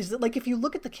to. Is that, like, if you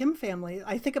look at the Kim family,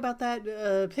 I think about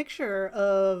that picture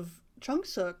of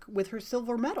Chung-suk with her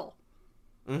silver medal.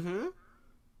 Mm-hmm.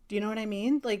 Do you know what I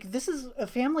mean? Like, this is a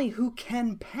family who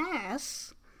can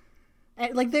pass.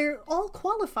 And, like, they're all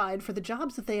qualified for the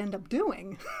jobs that they end up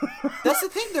doing. That's the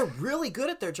thing. They're really good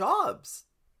at their jobs.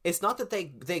 It's not that they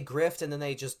grift and then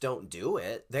they just don't do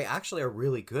it. They actually are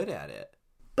really good at it.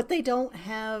 But they don't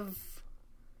have...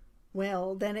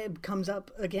 Well, then it comes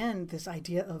up again, this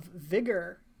idea of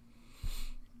vigor.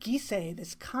 Gisei,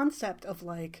 this concept of,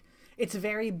 like, it's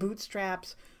very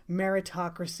bootstraps,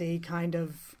 meritocracy kind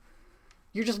of...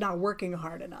 You're just not working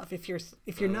hard enough. If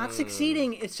you're not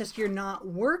succeeding, it's just you're not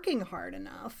working hard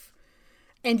enough.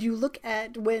 And you look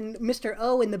at when Mr.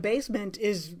 O in the basement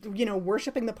is,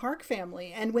 worshiping the Park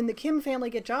family. And when the Kim family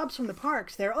get jobs from the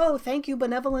Parks, they're, oh, thank you,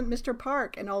 benevolent Mr.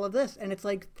 Park, and all of this. And it's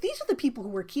like, these are the people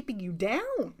who are keeping you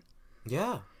down.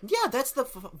 Yeah. Yeah, that's the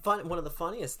one of the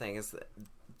funniest things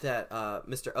that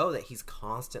Mr. O, that he's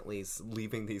constantly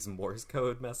leaving these Morse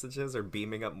code messages or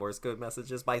beaming up Morse code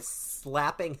messages by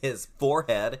slapping his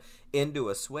forehead into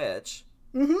a switch,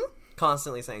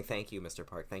 constantly saying, thank you, Mr.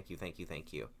 Park, thank you, thank you,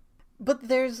 thank you. But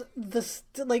there's this,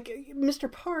 like,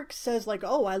 Mr. Park says, like,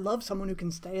 oh, I love someone who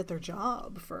can stay at their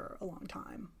job for a long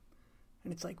time.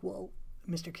 And it's like, well,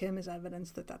 Mr. Kim is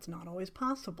evidence that that's not always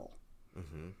possible.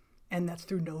 Mm-hmm. And that's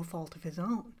through no fault of his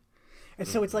own. And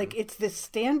so it's like, it's this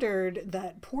standard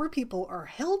that poor people are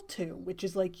held to, which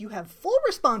is like, you have full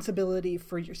responsibility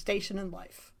for your station in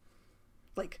life.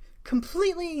 Like,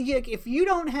 completely, if you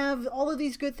don't have all of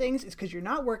these good things, it's because you're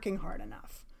not working hard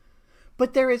enough.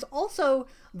 But there is also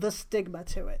the stigma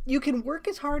to it. You can work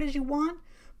as hard as you want,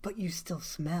 but you still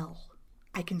smell.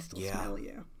 I can still smell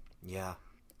you. Yeah.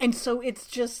 And so it's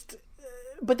just...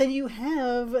 But then you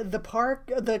have the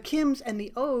Kims and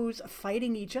the O's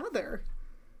fighting each other.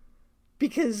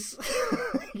 Because,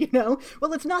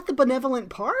 well, it's not the benevolent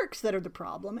Parks that are the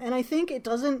problem. And I think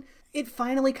it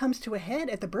finally comes to a head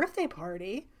at the birthday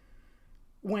party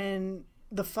when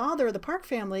the father of the Park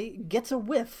family gets a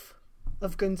whiff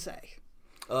of Gunsei.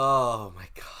 Oh my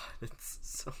God, it's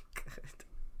so good.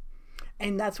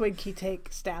 And that's when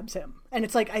Ki-taek stabs him. And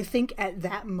it's like, I think at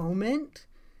that moment,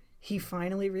 he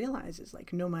finally realizes,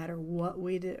 like, no matter what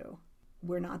we do,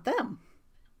 we're not them.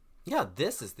 Yeah,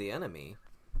 this is the enemy.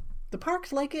 The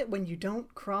parks like it when you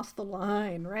don't cross the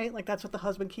line, right? Like that's what the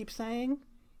husband keeps saying.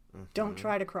 Don't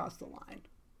try to cross the line.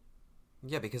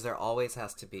 Yeah, because there always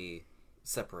has to be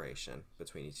separation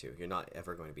between you two. You're not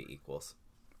ever going to be equals.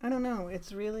 I don't know.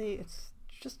 It's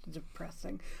just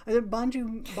depressing. Bong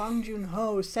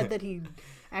Joon-ho said that he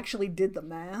actually did the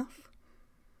math.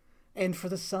 And for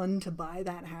the son to buy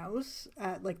that house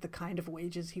at like the kind of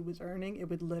wages he was earning, it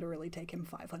would literally take him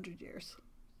 500 years.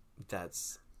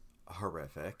 That's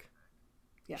horrific.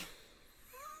 Yeah.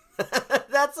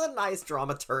 That's a nice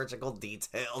dramaturgical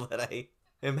detail that I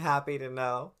am happy to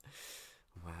know.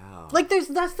 Wow. Like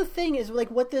that's the thing is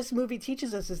like what this movie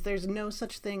teaches us is there's no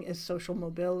such thing as social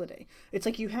mobility. It's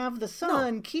like you have the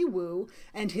son, Ki-woo,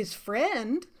 and his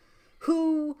friend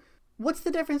who, what's the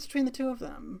difference between the two of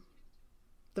them?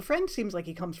 The friend seems like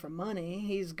he comes from money.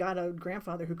 He's got a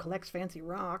grandfather who collects fancy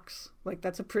rocks. Like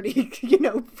that's a pretty,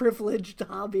 privileged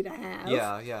hobby to have.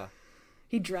 Yeah.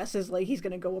 He dresses like he's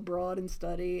going to go abroad and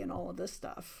study and all of this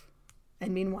stuff.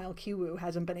 And meanwhile, Ki-woo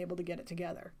hasn't been able to get it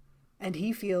together. And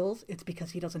he feels it's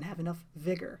because he doesn't have enough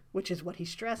vigor, which is what he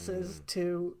stresses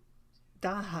to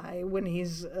Da-hai when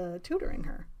he's tutoring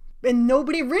her. And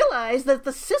nobody realized that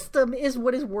the system is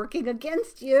what is working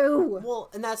against you. Well,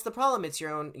 and that's the problem. It's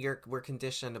your own. We're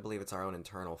conditioned to believe it's our own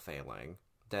internal failing.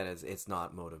 That is, it's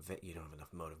not you don't have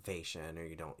enough motivation, or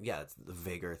you don't. Yeah, it's the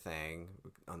vigor thing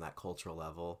on that cultural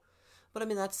level. But I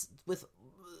mean, that's with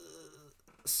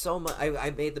so much.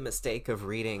 I made the mistake of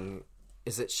reading.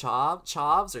 Is it Chavs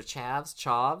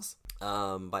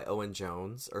by Owen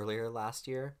Jones earlier last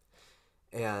year.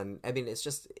 And I mean, it's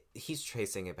just he's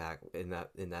tracing it back in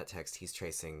that text. He's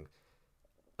tracing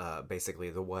basically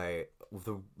the way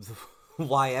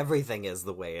why everything is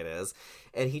the way it is,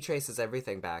 and he traces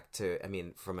everything back to, I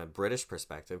mean, from a British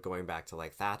perspective, going back to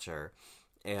like Thatcher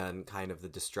and kind of the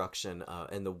destruction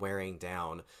and the wearing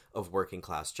down of working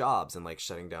class jobs and like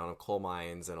shutting down of coal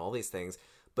mines and all these things,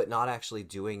 but not actually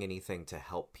doing anything to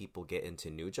help people get into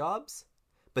new jobs.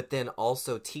 But then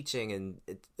also teaching and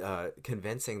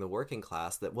convincing the working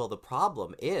class that, well, the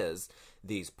problem is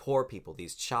these poor people,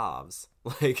 these chavs.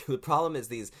 Like the problem is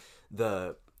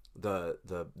the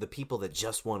people that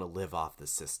just want to live off the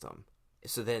system.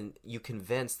 So then you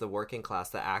convince the working class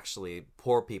that actually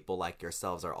poor people like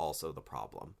yourselves are also the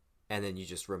problem. And then you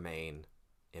just remain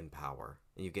in power.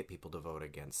 And you get people to vote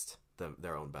against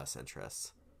their own best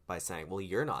interests by saying, well,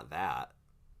 you're not that.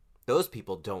 Those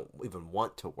people don't even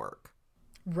want to work.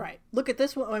 Right. Look at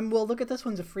this one. Well, look at this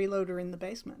one's a freeloader in the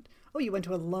basement. Oh, you went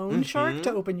to a loan shark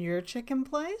to open your chicken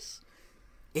place?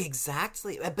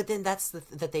 Exactly. But then that's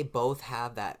that they both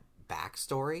have that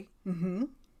backstory. Mm-hmm.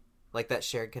 Like that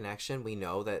shared connection. We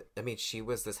know that, I mean, she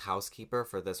was this housekeeper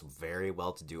for this very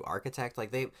well-to-do architect.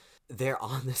 Like they're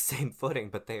on the same footing,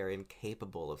 but they are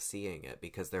incapable of seeing it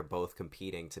because they're both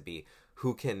competing to be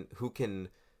who can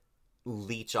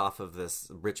leech off of this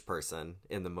rich person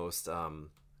in the most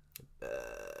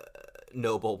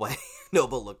noble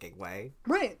looking way.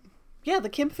 Right. Yeah, the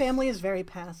Kim family is very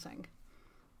passing,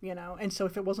 and so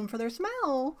if it wasn't for their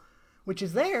smell, which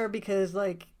is there because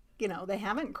they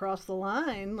haven't crossed the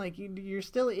line, like you're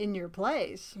still in your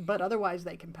place, but otherwise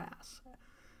they can pass,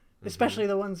 especially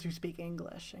the ones who speak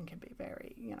English and can be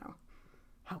very,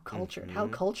 how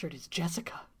cultured is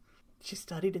Jessica? She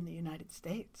studied in the United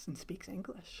States and speaks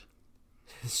English.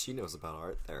 She knows about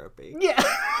art therapy. Yeah.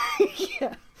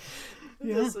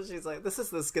 Yeah. So she's like, this is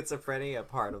the schizophrenia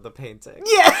part of the painting.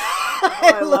 Yeah.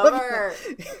 I love her.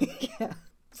 Yeah.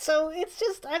 So it's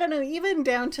just, I don't know, even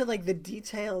down to like the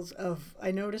details of,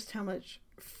 I noticed how much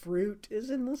fruit is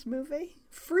in this movie.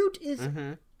 Fruit is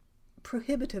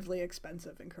prohibitively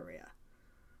expensive in Korea.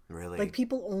 Really? Like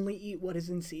people only eat what is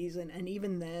in season, and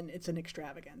even then it's an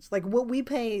extravagance. Like what we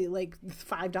pay like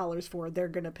 $5 for, they're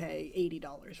going to pay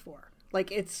 $80 for. Like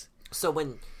it's... So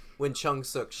when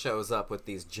Chung-suk shows up with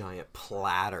these giant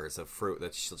platters of fruit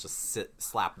that she'll just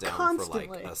slap down constantly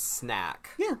for like a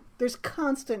snack. Yeah, there's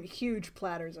constant huge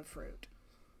platters of fruit.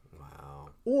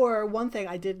 Wow. Or one thing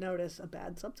I did notice, a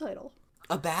bad subtitle.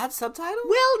 A bad subtitle?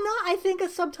 Well, no, I think a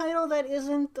subtitle that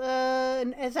isn't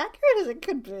as accurate as it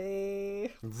could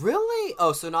be. Really?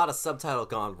 Oh, so not a subtitle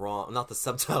gone wrong. Not the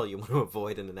subtitle you want to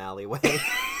avoid in an alleyway.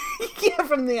 Yeah,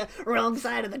 from the wrong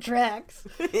side of the tracks.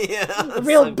 Yeah.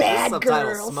 Real bad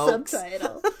girl smokes.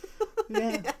 subtitle.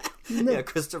 Yeah. Yeah,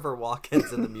 Christopher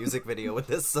Walken's in the music video with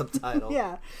this subtitle.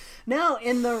 Yeah. Now,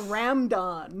 in the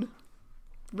Ramdan,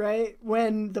 right,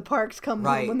 when the parks come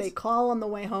home, when they call on the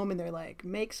way home and they're like,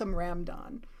 make some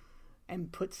Ramdan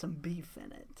and put some beef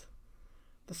in it.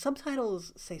 The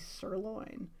subtitles say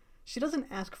sirloin. She doesn't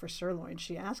ask for sirloin.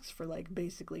 She asks for, like,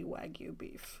 basically Wagyu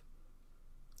beef.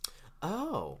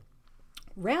 Oh.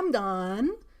 Ramdon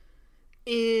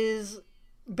is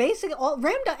basically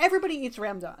Ramdon. Everybody eats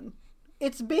Ramdon.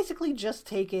 It's basically just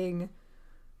taking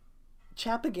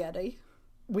chapaghetti,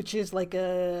 which is like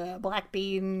a black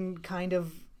bean kind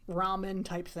of ramen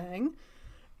type thing,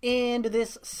 and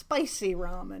this spicy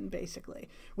ramen, basically,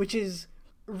 which is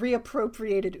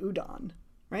reappropriated udon,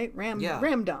 right?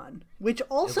 Ramdon, which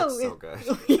also is so good.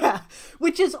 Yeah,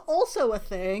 which is also a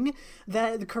thing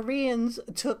that the Koreans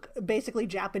took basically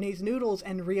Japanese noodles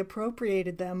and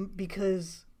reappropriated them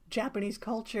because Japanese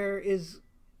culture is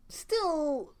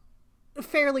still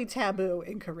fairly taboo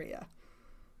in Korea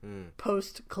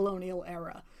post-colonial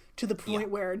era, to the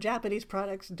point where Japanese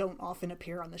products don't often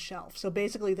appear on the shelf. So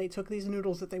basically they took these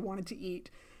noodles that they wanted to eat,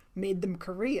 made them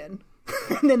Korean,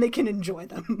 and then they can enjoy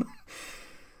them.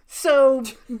 So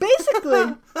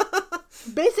basically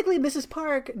Mrs.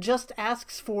 Park just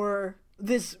asks for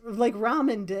this like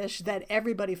ramen dish that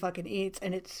everybody fucking eats,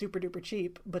 and it's super duper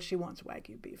cheap, but she wants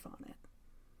Wagyu beef on it.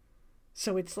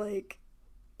 So it's like,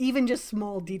 even just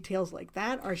small details like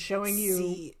that are showing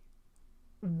you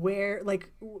where, like,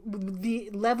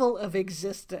 the level of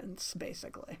existence,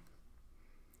 basically.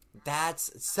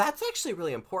 That's actually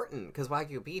really important, because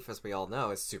Wagyu beef, as we all know,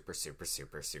 is super, super,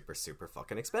 super, super, super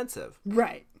fucking expensive.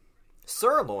 Right.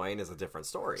 Sirloin is a different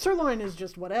story. Sirloin is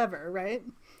just whatever, right?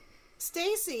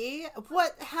 Stacey,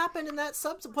 what happened in that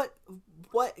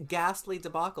what ghastly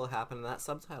debacle happened in that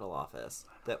subtitle office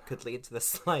that could lead to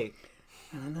this, like...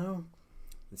 I don't know.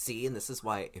 See, and this is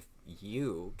why if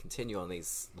you continue on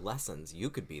these lessons, you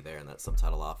could be there in that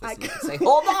subtitle office and you could say,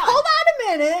 hold on! Hold on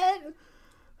a minute!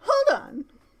 Hold on.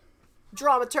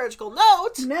 Dramaturgical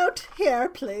note! Note here,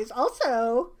 please.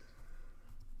 Also,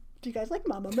 do you guys like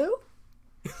Mamamoo?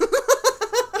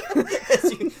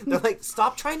 They're like,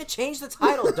 stop trying to change the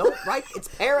title. Don't write, it's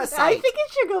Parasite. I think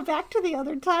it should go back to the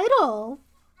other title.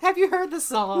 Have you heard the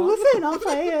song? Listen, I'll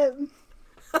play it.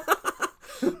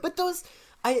 But those...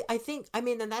 I think, I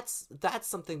mean, and that's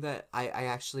something that I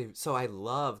actually, so I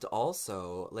loved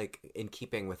also, like, in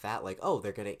keeping with that, like, oh,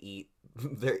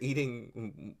 they're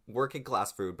eating working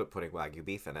class food, but putting Wagyu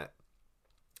beef in it.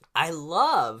 I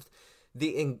loved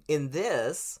in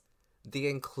this, the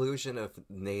inclusion of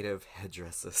native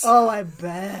headdresses. Oh, I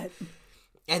bet.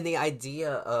 And the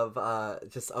idea of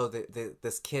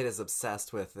this kid is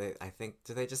obsessed with, I think,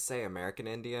 do they just say American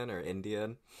Indian or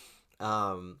Indian?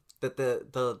 That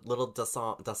the little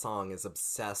Dasong is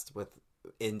obsessed with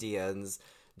Indians,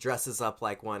 dresses up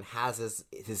like one, has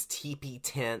his teepee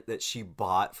tent that she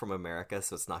bought from America,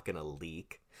 so it's not gonna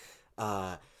leak.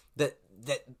 By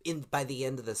the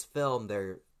end of this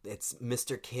film, it's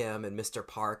Mr. Kim and Mr.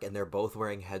 Park, and they're both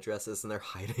wearing headdresses, and they're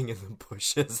hiding in the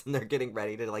bushes, and they're getting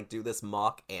ready to like do this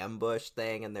mock ambush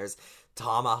thing, and there's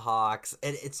tomahawks,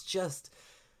 and it's just,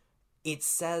 it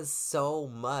says so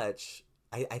much.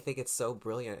 I think it's so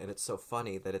brilliant, and it's so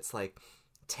funny that it's like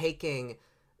taking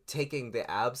the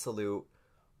absolute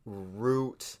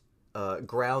root,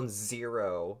 ground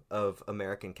zero of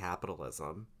American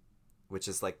capitalism, which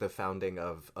is like the founding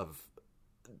of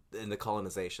in the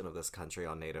colonization of this country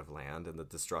on native land and the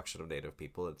destruction of native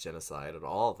people and genocide and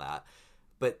all of that,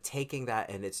 but taking that,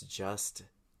 and it's just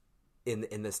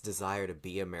in this desire to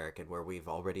be American, where we've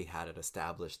already had it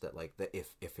established that like that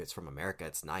if it's from America,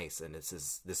 it's nice, and this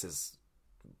is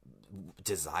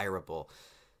desirable,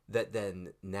 that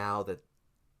then now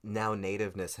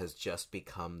nativeness has just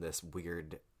become this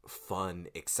weird fun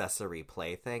accessory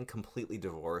plaything, completely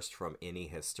divorced from any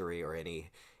history or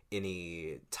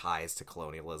any ties to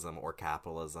colonialism or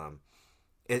capitalism.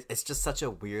 It's just such a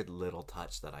weird little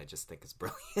touch that I just think is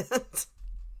brilliant.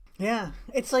 Yeah,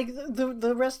 it's like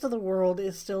the rest of the world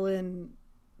is still in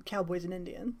cowboys and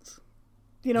Indians.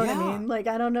 You know what I mean? Like,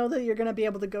 I don't know that you're going to be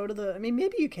able to go to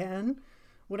maybe you can,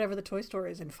 whatever the toy store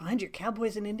is, and find your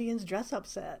Cowboys and Indians dress-up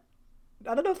set.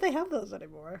 I don't know if they have those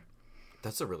anymore.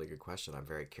 That's a really good question. I'm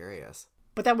very curious.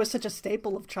 But that was such a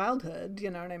staple of childhood, you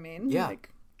know what I mean? Yeah. Like,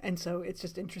 and so it's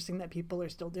just interesting that people are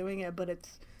still doing it, but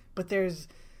there's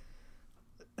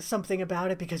something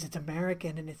about it because it's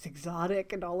American and it's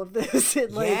exotic and all of this.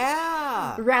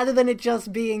 Rather than it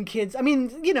just being kids. I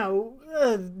mean, you know,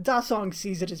 Dasong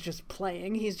sees it as just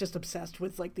playing. He's just obsessed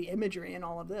with like the imagery and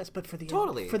all of this. But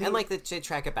and like they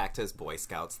track it back to his Boy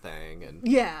Scouts thing, and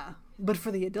yeah. But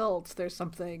for the adults, there's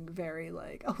something very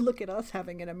like, oh, look at us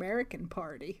having an American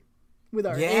party with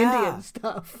our Indian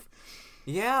stuff.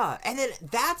 Yeah, and then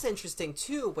that's interesting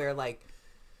too, where like,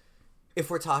 if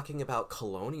we're talking about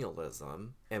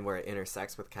colonialism and where it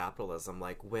intersects with capitalism,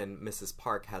 like when Mrs.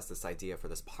 Park has this idea for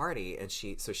this party, and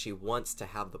she wants to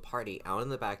have the party out in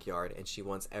the backyard, and she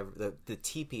wants the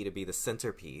teepee to be the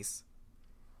centerpiece,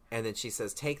 and then she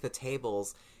says, take the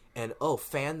tables and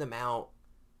fan them out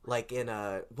like in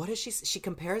a, what is she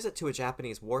compares it to a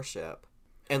Japanese warship,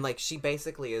 and like she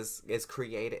basically is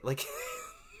created like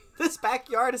this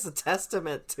backyard is a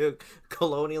testament to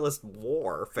colonialist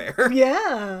warfare.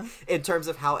 Yeah. In terms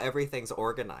of how everything's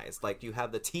organized. Like, you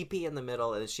have the teepee in the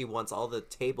middle, and she wants all the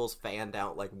tables fanned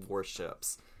out like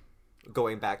warships,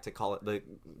 going back to the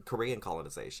Korean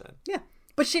colonization. Yeah.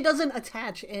 But she doesn't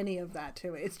attach any of that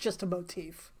to it. It's just a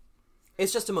motif.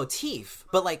 It's just a motif,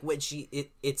 but like when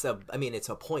it's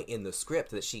a point in the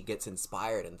script that she gets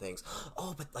inspired and thinks,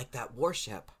 oh, but like that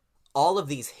warship. All of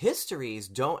these histories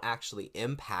don't actually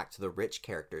impact the rich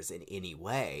characters in any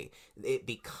way. It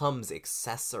becomes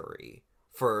accessory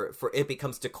for it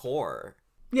becomes decor.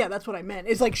 Yeah, that's what I meant.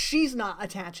 It's like she's not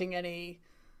attaching any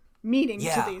meaning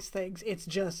to these things. It's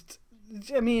just,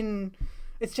 I mean,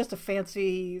 it's just a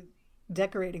fancy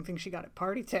decorating thing she got at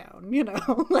Party Town, you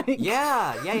know? Like,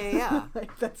 yeah.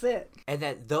 Like, that's it. And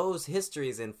that those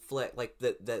histories inflict, like,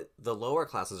 the lower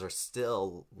classes are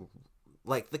still,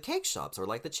 like the cake shops or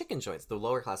like the chicken joints, the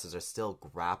lower classes are still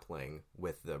grappling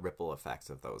with the ripple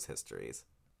effects of those histories.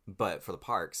 But for the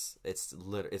parks, it's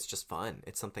just fun.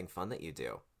 It's something fun that you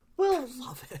do. Well, I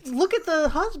love it. Look at the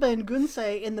husband,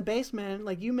 Gunsei, in the basement.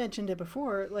 Like you mentioned it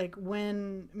before, like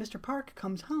when Mr. Park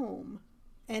comes home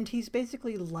and he's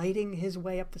basically lighting his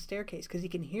way up the staircase because he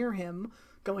can hear him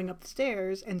going up the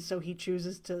stairs. And so he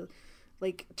chooses to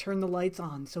like turn the lights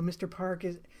on. So Mr. Park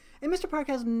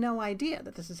has no idea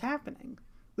that this is happening.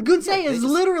 The Gunsei is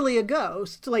literally a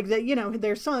ghost. Like,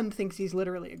 their son thinks he's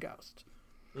literally a ghost.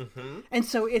 Mm-hmm. And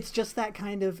so it's just that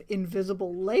kind of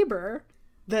invisible labor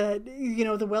that,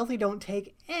 the wealthy don't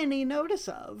take any notice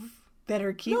of that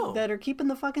are keeping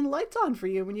the fucking lights on for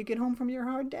you when you get home from your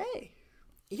hard day.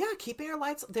 Yeah, keeping your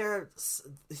lights. They're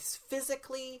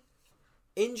physically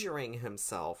injuring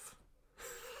himself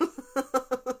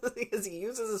because he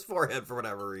uses his forehead for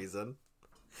whatever reason.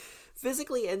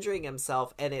 Physically injuring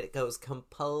himself, and it goes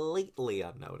completely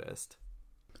unnoticed.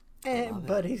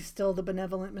 But he's still the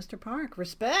benevolent Mr. Park.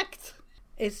 Respect.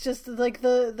 It's just like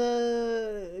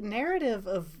the narrative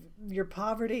of your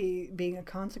poverty being a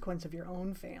consequence of your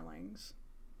own failings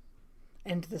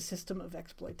and the system of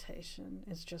exploitation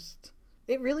is just,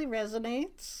 it really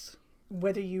resonates.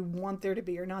 Whether you want there to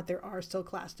be or not, there are still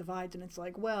class divides, and it's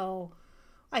like, well,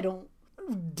 I don't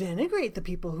denigrate the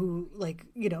people who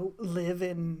live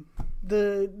in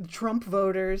the Trump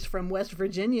voters from West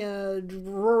Virginia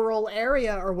rural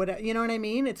area or whatever, you know what I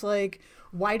mean? It's like,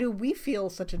 why do we feel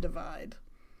such a divide?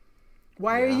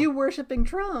 Why are you worshiping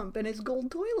Trump and his gold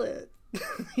toilet?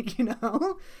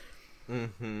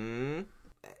 Mm-hmm.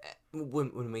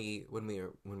 When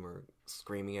we're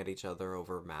screaming at each other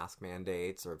over mask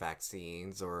mandates or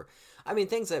vaccines or, I mean,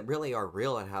 things that really are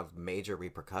real and have major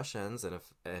repercussions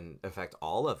and affect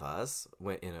all of us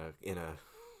in a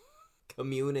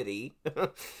community.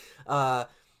 But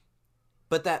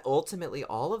that ultimately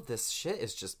all of this shit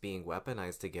is just being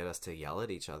weaponized to get us to yell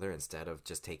at each other instead of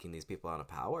just taking these people out of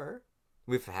power.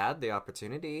 We've had the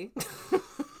opportunity.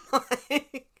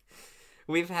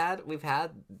 We've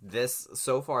had this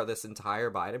so far, this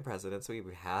entire Biden presidency.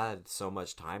 We've had so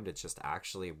much time to just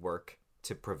actually work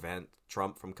to prevent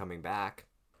Trump from coming back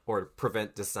or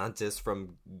prevent DeSantis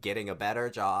from getting a better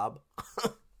job.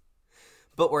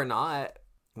 But we're not.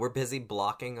 We're busy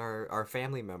blocking our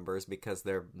family members because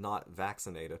they're not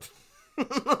vaccinated.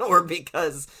 or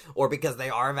because they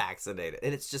are vaccinated.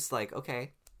 And it's just like,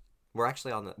 okay,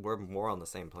 we're more on the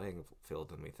same playing field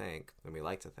than we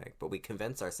like to think, but we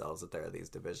convince ourselves that there are these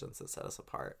divisions that set us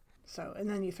apart. So, and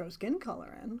then you throw skin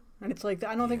color in, and it's like,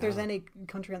 I don't think there's any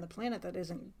country on the planet that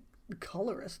isn't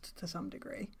colorist to some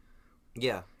degree.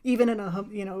 Yeah. Even in a,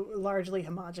 largely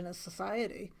homogenous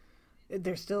society,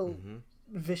 they're still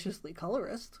viciously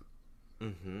colorist.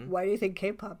 Mm-hmm. Why do you think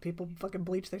K-pop people fucking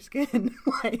bleach their skin?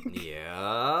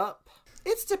 Yep.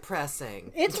 It's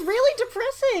depressing. It's really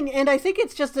depressing. And I think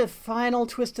it's just a final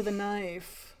twist of the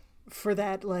knife for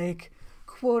that,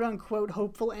 quote unquote,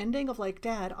 hopeful ending of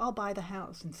Dad, I'll buy the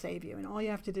house and save you. And all you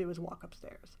have to do is walk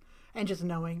upstairs. And just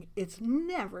knowing it's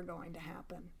never going to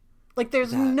happen.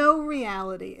 There's no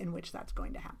reality in which that's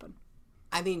going to happen.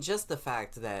 I mean, just the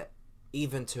fact that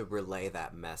even to relay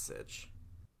that message,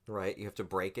 right, you have to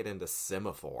break it into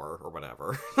semaphore or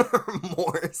whatever, or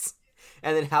Morse.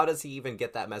 And then how does he even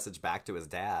get that message back to his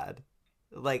dad?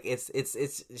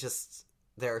 It's just,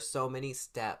 there are so many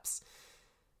steps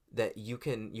that you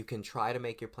can try to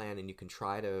make your plan and you can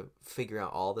try to figure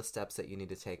out all the steps that you need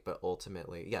to take, but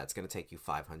ultimately, it's going to take you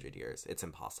 500 years. It's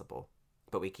impossible.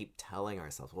 But we keep telling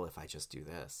ourselves, well, if I just do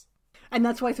this. And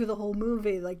that's why through the whole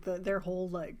movie, their whole,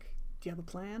 do you have a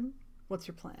plan? What's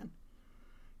your plan?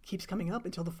 keeps coming up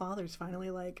until the father's finally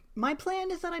like, my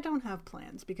plan is that I don't have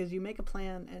plans, because you make a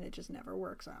plan and it just never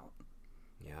works out.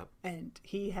 Yep. And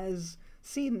he has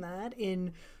seen that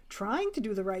in trying to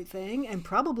do the right thing and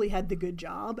probably had the good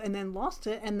job and then lost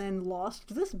it and then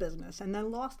lost this business and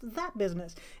then lost that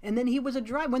business. And then he was a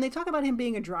driver. When they talk about him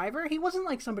being a driver, he wasn't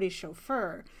like somebody's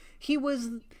chauffeur. He was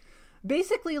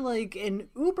basically like an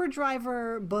Uber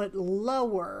driver, but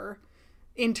lower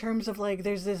in terms of like,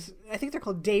 there's this, I think they're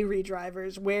called dairy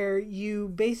drivers, where you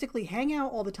basically hang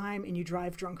out all the time and you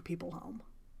drive drunk people home.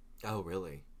 Oh,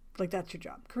 really? Like, that's your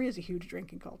job. Korea's a huge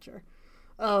drinking culture.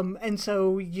 And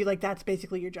so you like, that's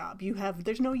basically your job.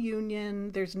 There's no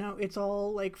union. It's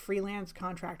all like freelance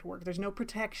contract work. There's no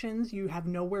protections. You have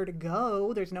nowhere to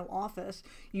go. There's no office.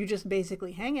 You just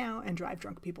basically hang out and drive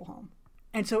drunk people home.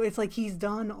 And so it's like, he's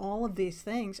done all of these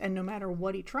things, and no matter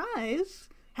what he tries,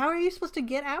 how are you supposed to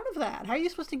get out of that? How are you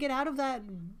supposed to get out of that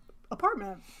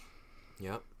apartment?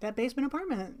 Yep. That basement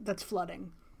apartment that's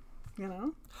flooding, you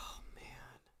know? Oh, man.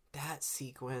 That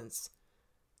sequence,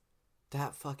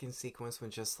 that fucking sequence when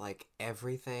just like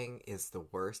everything is the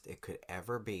worst it could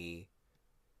ever be,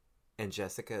 and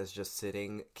Jessica is just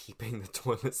sitting, keeping the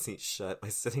toilet seat shut by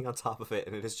sitting on top of it,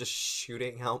 and it is just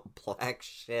shooting out black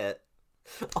shit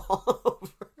all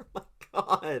over. My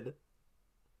God.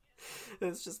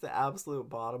 It's just the absolute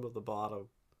bottom of the bottom.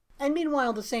 And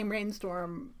meanwhile, the same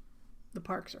rainstorm, the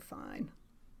parks are fine.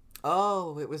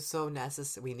 Oh, it was so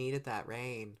necessary. We needed that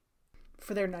rain.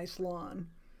 For their nice lawn.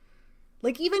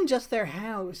 Like, even just their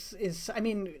house is, I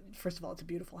mean, first of all, it's a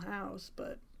beautiful house,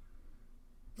 but,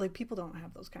 like, people don't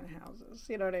have those kind of houses.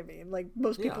 You know what I mean? Like,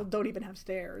 most people don't even have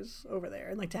stairs over there.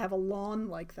 And, like, to have a lawn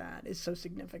like that is so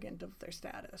significant of their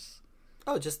status.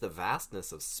 Oh, just the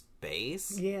vastness of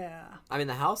space? Yeah. I mean,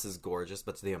 the house is gorgeous,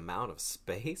 but the amount of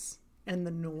space? And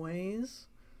the noise.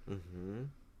 Mm-hmm.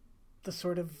 The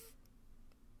sort of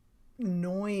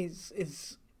noise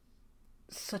is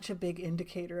such a big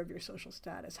indicator of your social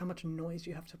status, how much noise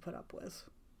you have to put up with.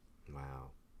 Wow.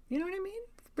 You know what I mean?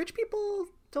 Rich people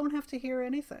don't have to hear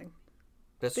anything.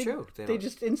 That's true. They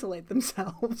just insulate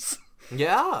themselves.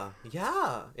 Yeah.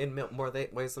 In more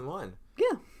ways than one.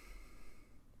 Yeah.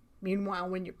 Meanwhile,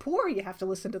 when you're poor, you have to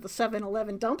listen to the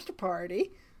 7-Eleven dumpster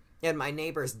party. And my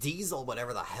neighbor's diesel,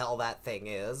 whatever the hell that thing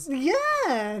is.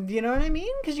 Yeah, you know what I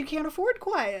mean? Because you can't afford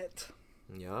quiet.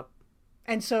 Yep.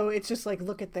 And so it's just like,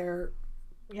 look at their,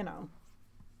 you know,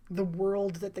 the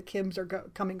world that the Kims are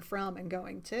coming from and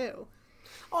going to.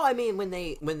 Oh, I mean, when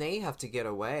they have to get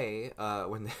away,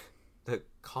 the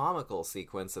comical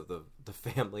sequence of the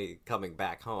family coming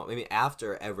back home. I mean,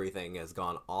 after everything has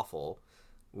gone awful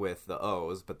with the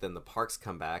O's, but then the Parks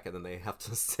come back, and then they have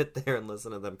to sit there and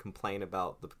listen to them complain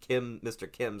about the Mr.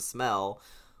 Kim smell,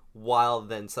 while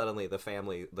then suddenly the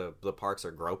family, the Parks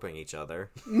are groping each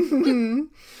other. Mm-hmm.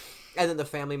 And then the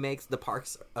family makes the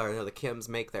Kims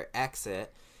make their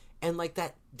exit, and like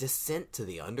that descent to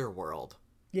the underworld.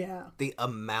 Yeah. The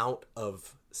amount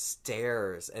of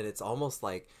stairs, and it's almost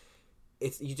like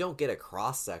you don't get a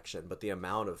cross section, but the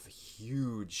amount of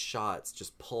huge shots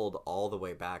just pulled all the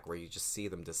way back, where you just see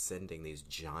them descending these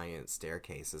giant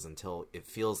staircases until it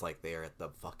feels like they're at the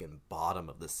fucking bottom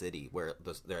of the city, where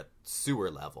they're at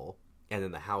sewer level, and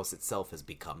then the house itself has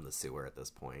become the sewer at this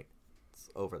point. It's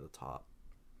over the top,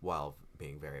 while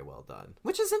being very well done,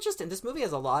 which is interesting. This movie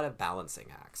has a lot of balancing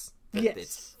acts.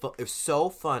 Yes. It's so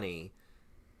funny,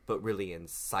 but really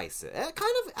incisive.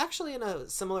 Kind of actually in a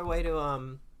similar way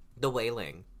to The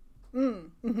Wailing.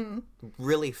 Mm-hmm.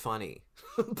 Really funny,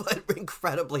 but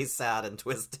incredibly sad and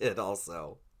twisted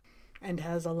also. And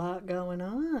has a lot going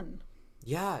on.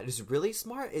 Yeah, it is really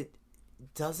smart. It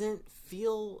doesn't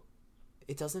feel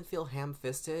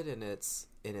ham-fisted in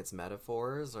its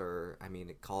metaphors, or I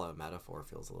mean, call it a metaphor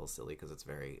feels a little silly because it's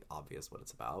very obvious what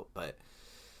it's about. But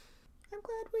I'm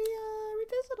glad we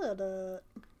revisited it.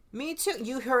 Me too.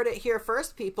 You heard it here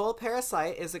first, people.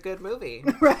 Parasite is a good movie.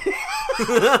 Right.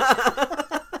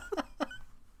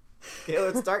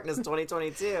 It's starting as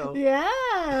 2022.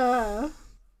 Yeah.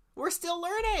 We're still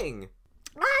learning.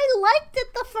 I liked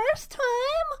it the first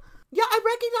time. Yeah, I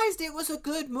recognized it was a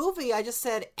good movie. I just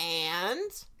said,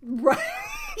 and? Right.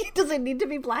 Does it need to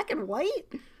be black and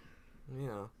white?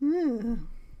 Yeah.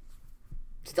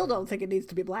 Still don't think it needs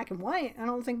to be black and white. I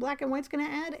don't think black and white's going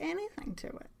to add anything to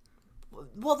it.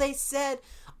 Well, they said,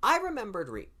 I remembered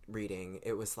reading,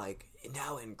 it was like,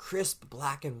 now in crisp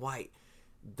black and white,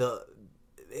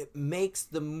 it makes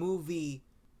the movie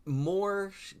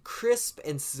more crisp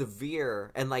and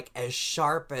severe and like as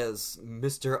sharp as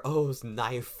Mr. O's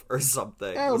knife or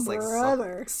something. Oh, it was like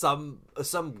brother. Some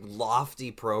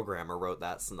lofty programmer wrote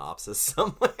that synopsis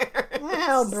somewhere.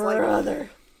 Oh, brother.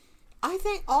 I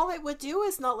think all it would do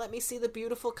is not let me see the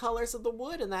beautiful colors of the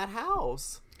wood in that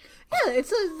house. Yeah,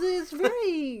 it's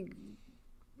very,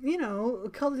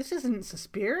 color. This isn't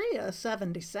Suspiria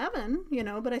 77,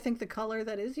 but I think the color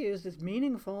that is used is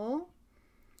meaningful.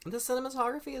 The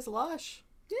cinematography is lush.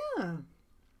 Yeah.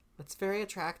 It's a very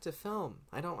attractive film.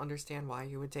 I don't understand why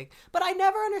you would take... But I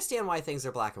never understand why things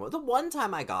are black and white. The one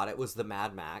time I got it was the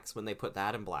Mad Max, when they put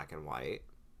that in black and white.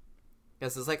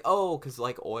 Because it's like, because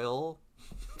like oil.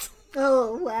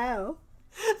 Oh, wow.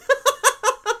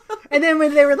 And then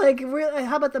when they were like,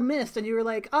 how about the mist? And you were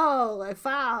like, oh, a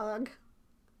fog.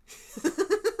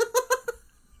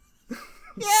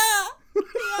 Yeah.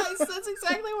 Yes, that's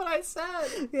exactly what I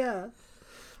said. Yeah.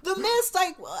 The mist,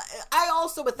 I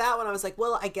also, with that one, I was like,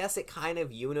 well, I guess it kind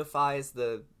of unifies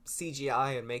the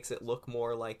CGI and makes it look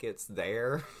more like it's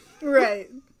there.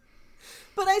 Right.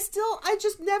 But I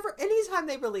just never, anytime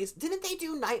they released, didn't they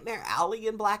do Nightmare Alley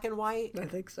in black and white? I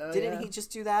think so, Didn't he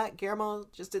just do that? Guillermo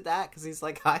just did that? Because he's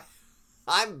like,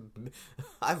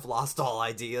 I've lost all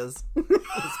ideas.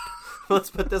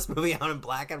 Let's put this movie out in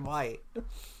black and white.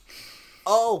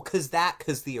 Oh, because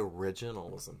the original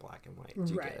was in black and white.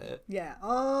 Do you get it? Yeah.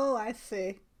 Oh, I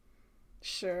see.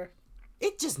 Sure.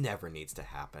 It just never needs to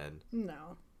happen.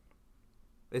 No.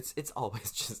 It's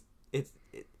always just it's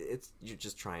you're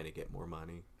just trying to get more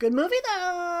money. Good movie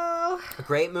though. A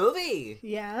great movie.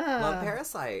 Yeah. Love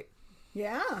Parasite.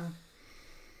 Yeah.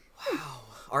 Wow.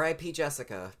 R.I.P.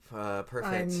 Jessica. Perfect.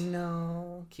 I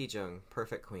know. Ki-jung,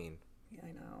 perfect queen. Yeah,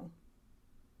 I know.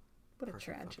 What a Perfect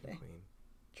tragedy. queen.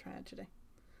 Tragedy.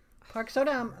 Park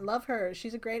Sodam, love her.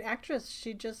 She's a great actress.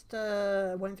 She just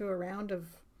went through a round of...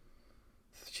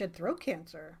 She had throat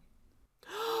cancer.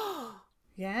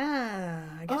 Yeah.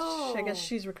 I guess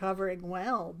she's recovering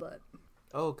well, but...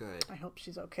 Oh, good. I hope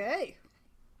she's okay.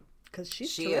 Because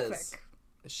she's She terrific.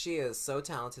 She is so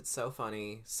talented, so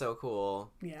funny, so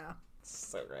cool. Yeah.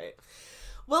 So great.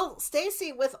 Well,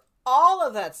 Stacey, with all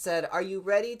of that said, are you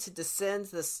ready to descend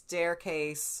the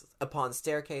staircase upon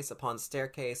staircase upon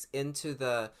staircase into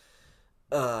the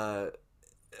Are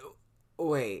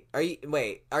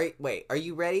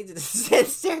you ready to descend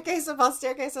staircase upon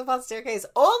staircase upon staircase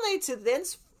only to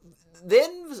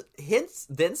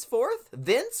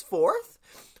thenceforth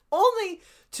only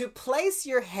to place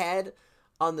your head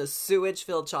on the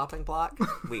sewage-filled chopping block?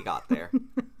 We got there.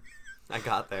 I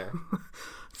got there.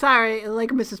 Sorry,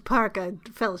 like Mrs. Park, I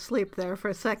fell asleep there for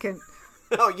a second.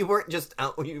 No, you weren't just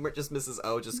Mrs.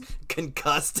 O, just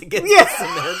concussed against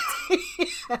the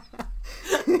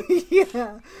cement.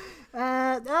 Yeah.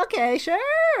 Okay,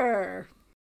 sure.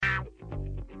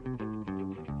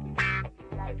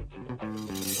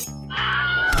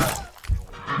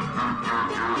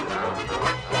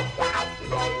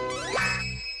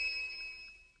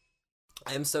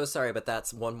 I'm so sorry, but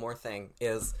that's one more thing,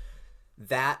 is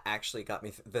that actually got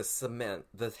me the cement,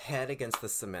 the head against the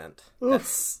cement.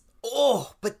 That's,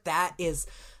 but that is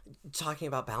talking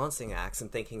about balancing acts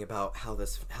and thinking about how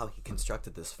he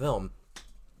constructed this film.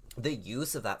 The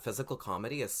use of that physical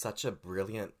comedy is such a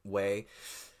brilliant way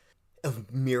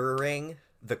of mirroring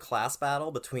the class battle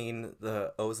between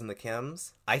the O's and the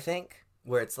Kims, I think,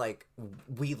 where it's like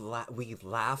we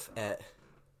laugh at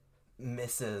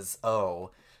Mrs. O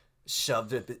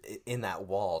shoved in that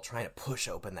wall trying to push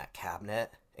open that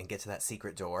cabinet and get to that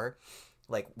secret door.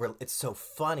 Like, it's so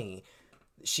funny.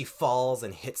 She falls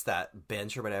and hits that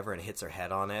bench or whatever and hits her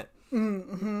head on it.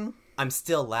 Mm-hmm. I'm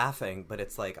still laughing, but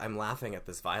it's like I'm laughing at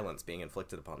this violence being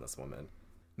inflicted upon this woman.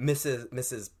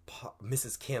 Mrs.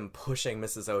 Kim pushing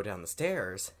Mrs. O down the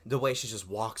stairs, the way she just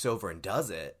walks over and does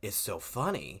it is so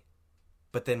funny.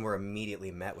 But then we're immediately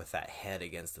met with that head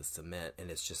against the cement, and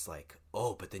it's just like,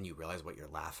 but then you realize what you're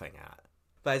laughing at.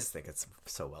 But I just think it's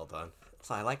so well done.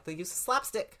 So I like the use of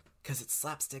slapstick, because it's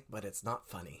slapstick, but it's not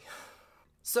funny.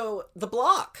 So, The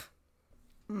Block.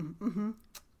 Mm-hmm.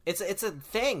 It's a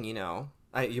thing,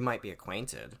 you might be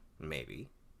acquainted, maybe.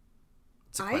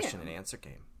 It's a question and answer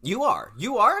game. You are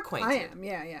acquainted. I am,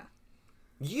 yeah.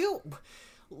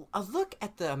 Look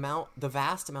at the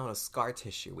vast amount of scar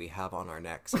tissue we have on our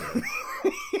necks.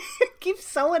 Keep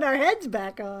sewing our heads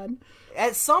back on.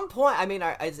 At some point, I mean,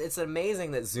 it's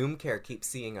amazing that Zoom Care keeps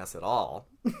seeing us at all.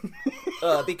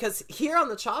 Because here on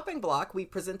the chopping block, we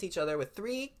present each other with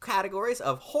 3 categories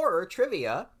of horror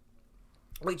trivia.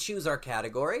 We choose our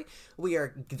category. We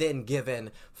are then given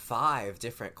 5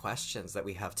 different questions that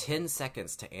we have 10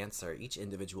 seconds to answer each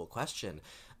individual question.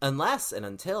 Unless and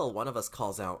until one of us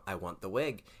calls out, "I want the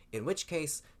wig," in which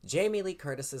case, Jamie Lee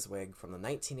Curtis's wig from the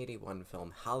 1981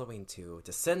 film Halloween 2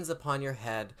 descends upon your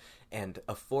head and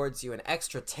affords you an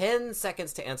extra 10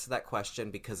 seconds to answer that question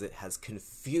because it has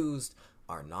confused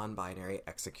our non-binary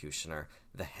executioner,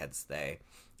 the Heads They,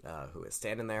 who is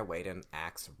standing there waiting,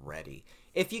 axe ready.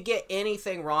 If you get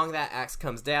anything wrong, that axe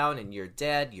comes down and you're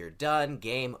dead, you're done,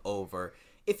 game over.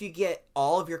 If you get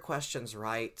all of your questions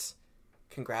right,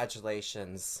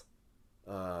 congratulations.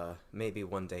 Maybe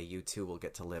one day you too will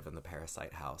get to live in the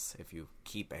Parasite house if you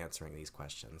keep answering these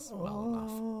questions well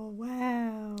enough. Oh,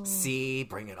 wow. See,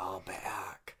 bring it all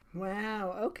back.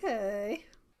 Wow, okay.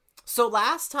 So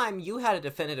last time you had a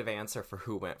definitive answer for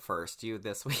who went first. You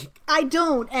this week? I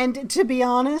don't, and to be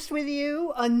honest with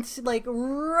you, like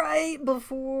right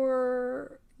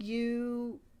before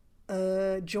you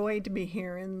joined me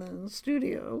here in the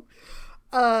studio,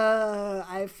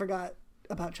 I forgot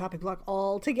about Chopping Block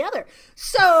altogether.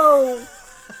 So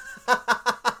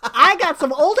I got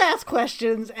some old ass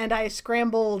questions, and I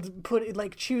scrambled,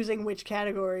 choosing which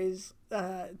categories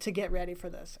to get ready for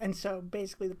this. And so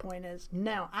basically the point is,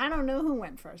 no, I don't know who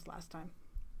went first last time.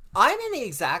 I'm in the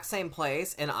exact same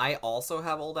place, and I also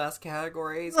have old ass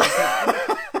categories.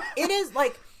 It is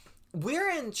like we're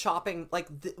in chopping.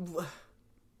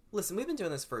 Listen, we've been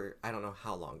doing this for I don't know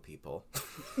how long, people.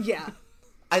 Yeah.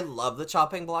 I love the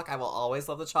chopping block. I will always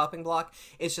love the chopping block.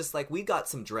 It's just like we got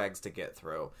some dregs to get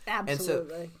through.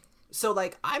 Absolutely. And so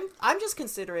like I'm just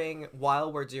considering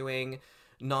while we're doing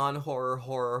non-horror,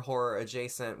 horror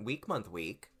adjacent week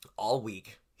all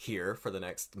week here for the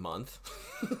next month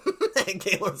at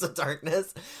Gaylords of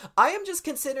Darkness, I am just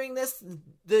considering this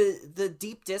the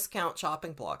deep discount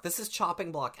chopping block. This is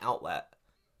chopping block outlet.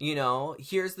 You know,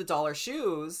 here's the dollar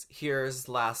shoes. Here's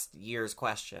last year's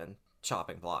question.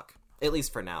 Chopping block. At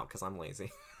least for now, because I'm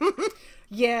lazy.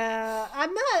 Yeah,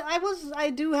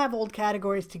 I do have old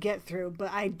categories to get through,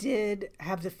 but I did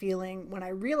have the feeling when I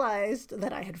realized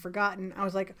that I had forgotten, I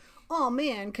was like, oh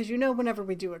man, because whenever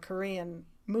we do a Korean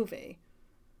movie,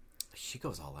 she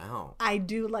goes all out. I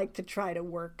do like to try to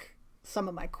work some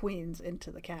of my queens into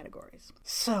the categories.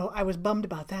 So I was bummed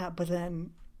about that, but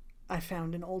then I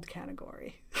found an old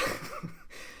category.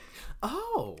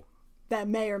 Oh. That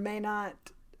may or may not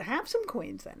have some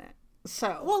queens in it.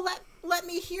 So well, let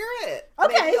me hear it.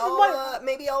 Okay,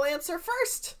 maybe I'll answer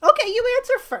first. Okay, you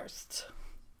answer first.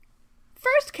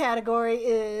 First category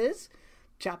is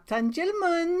Japtan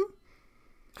Jilmun,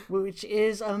 which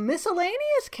is a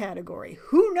miscellaneous category.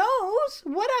 Who knows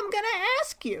what I'm gonna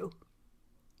ask you?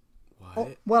 What?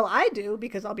 Oh, well, I do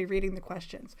because I'll be reading the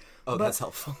questions. Oh, that's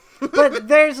helpful. But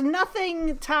there's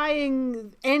nothing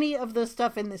tying any of the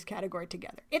stuff in this category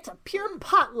together. It's a pure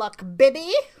potluck,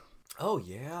 baby. Oh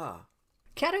yeah.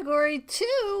 Category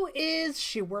 2 is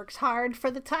She Works Hard for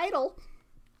the Title.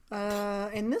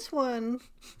 In this one,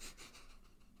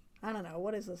 I don't know,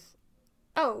 what is this?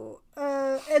 Oh,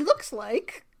 it looks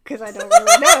like, because I don't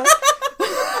really know.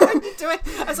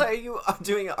 Are you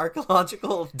doing an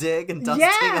archaeological dig and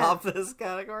dusting off this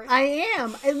category? I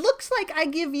am. It looks like I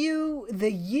give you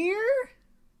the year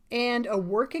and a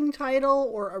working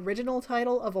title or original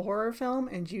title of a horror film,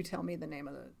 and you tell me the name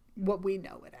of what we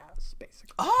know it as,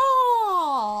 basically.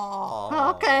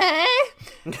 Oh! Okay.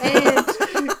 And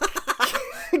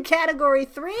category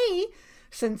 3,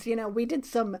 since, we did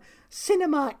some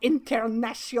cinema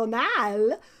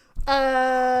international,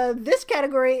 this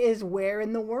category is Where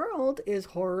in the World is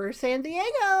Horror San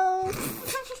Diego?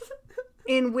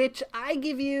 In which I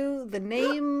give you the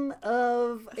name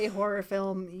of a horror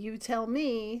film, you tell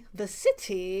me the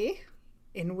city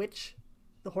in which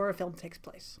the horror film takes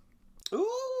place.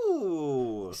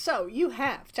 Ooh. So you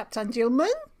have Japtan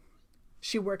Jilmun,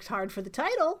 She Works Hard for the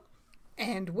Title,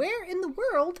 and Where in the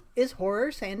World is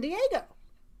Horror San Diego?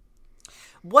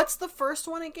 What's the first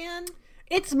one again?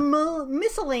 It's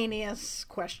miscellaneous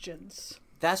questions.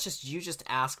 That's just, you just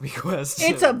ask me questions.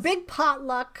 It's a big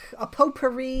potluck, a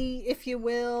potpourri, if you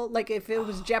will. Like if it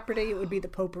was Jeopardy, it would be the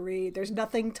potpourri. There's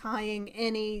nothing tying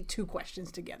any two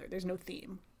questions together. There's no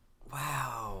theme.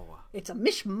 Wow. It's a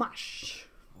mishmash.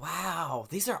 Wow.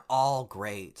 These are all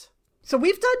great. So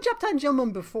we've done Japtan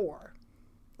Jilmun before.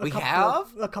 We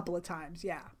have? A couple of times,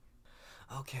 yeah.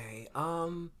 Okay.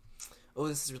 Oh,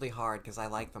 this is really hard because I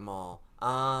like them all.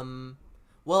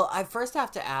 Well, I first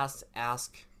have to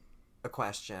ask a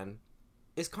question.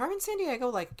 Is Carmen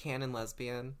Sandiego like a canon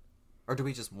lesbian? Or do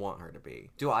we just want her to be?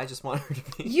 Do I just want her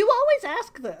to be? You always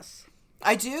ask this.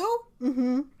 I do?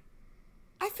 Mm-hmm.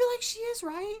 I feel like she is,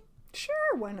 right?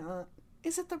 Sure, why not?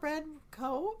 Is it the red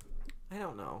coat? I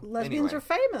don't know. Lesbians are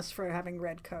famous for having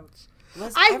red coats.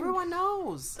 Everyone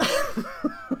knows.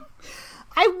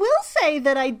 I will say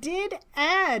that I did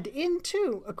add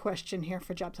into a question here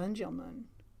for Japtan Jilmun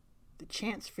the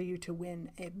chance for you to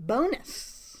win a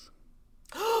bonus.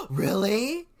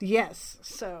 Really? Yes,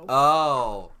 so.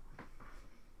 Oh.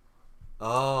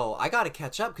 Oh, I gotta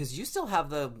catch up because you still have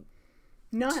the.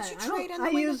 No, Did you I don't. trade in I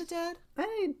the Wing of used. the Dead?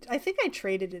 I think I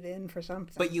traded it in for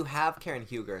something. But you have Karen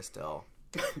Huger still.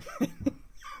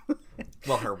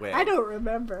 Well, her wig. I don't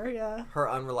remember. Yeah. Her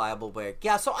unreliable wig.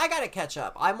 Yeah, so I gotta catch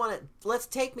up. I want to. Let's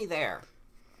take me there.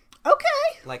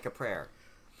 Okay. Like a prayer.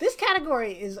 This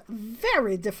category is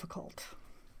very difficult.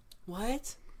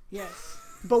 What? Yes.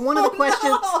 But one of the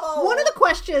questions no! one of the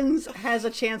questions has a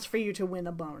chance for you to win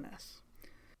a bonus.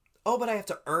 Oh, but I have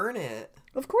to earn it.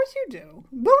 Of course you do.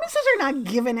 Bonuses are not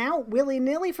given out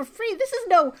willy-nilly for free. This is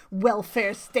no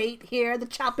welfare state here, the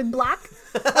chopping block.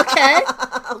 Okay?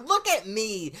 Look at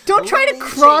me. Don't try to leeching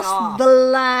cross off. the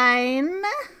line.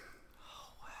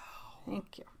 Oh, wow.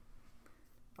 Thank you.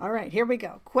 All right, here we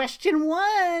go. Question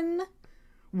 1.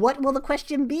 What will the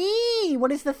question be?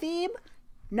 What is the theme?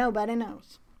 Nobody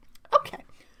knows. Okay.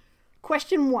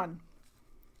 Question 1.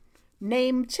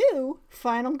 Name 2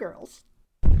 final girls.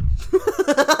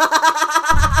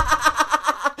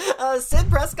 Sid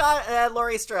Prescott and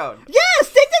Laurie Strode.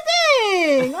 Yes! Ding, ding,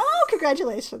 ding! Oh,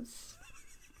 congratulations.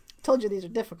 Told you these are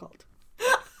difficult.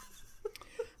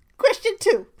 Question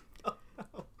 2.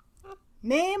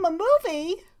 Name a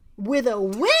movie with a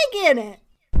wig in it.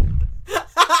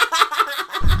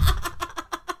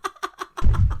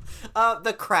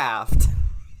 The Craft.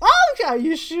 Oh, are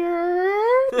you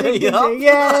sure? Ding, ding, Yup. ding.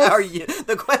 Yes. Are you?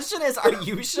 The question is, are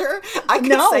you sure? I could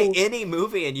No. say any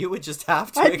movie, and you would just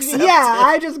have to accept it.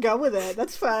 I just go with it.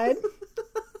 That's fine.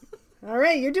 All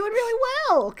right, you're doing really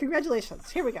well. Congratulations.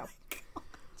 Here we go.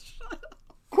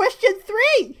 Question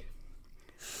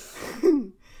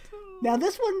 3. Now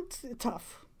this one's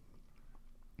tough.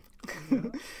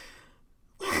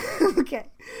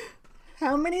 Okay.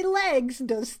 How many legs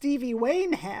does Stevie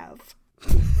Wayne have?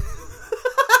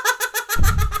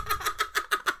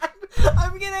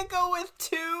 I'm gonna go with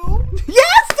 2.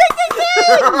 Yes! Ding, ding,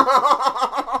 ding!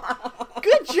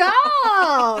 Good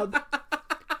job!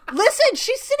 Listen,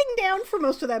 she's sitting down for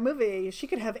most of that movie. She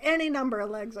could have any number of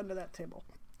legs under that table.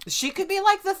 She could be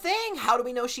like the Thing. How do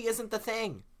we know she isn't the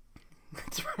Thing?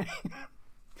 That's right.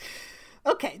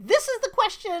 Okay, this is the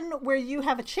question where you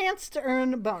have a chance to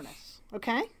earn a bonus.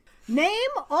 Okay? Name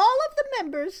all of the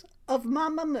members of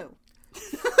Mamamoo.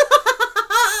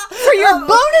 For your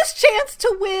bonus chance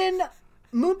to win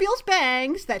Moonbeel's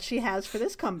bangs that she has for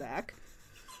this comeback,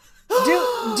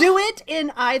 do it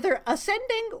in either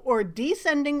ascending or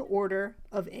descending order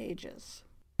of ages.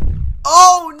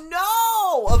 Oh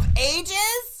no! Of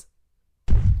ages?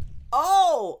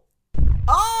 Oh!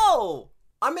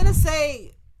 I'm gonna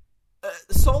say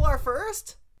Solar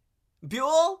first?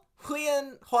 Buell?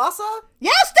 Huyen? Hwasa?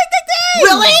 Yes, ding, ding, ding!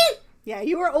 Really? Yeah,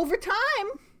 you are over time.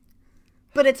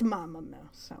 But it's Mamamoo,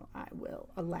 so I will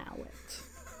allow it.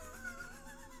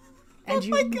 And Oh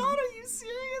my god, are you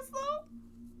serious though?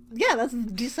 Yeah, that's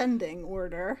the descending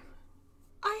order.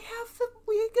 I have the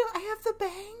wig, I have the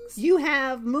bangs. You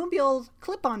have Moonbeel's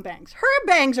clip-on bangs. Her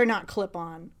bangs are not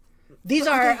clip-on. These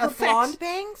are her effects. blonde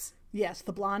bangs? Yes,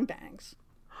 the blonde bangs.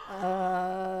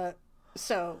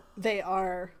 So they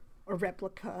are a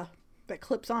replica that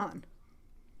clips on.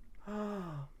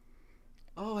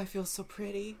 Oh, I feel so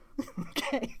pretty.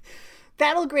 Okay.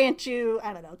 That'll grant you,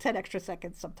 I don't know, 10 extra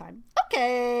seconds sometime.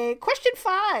 Okay, question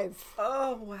 5.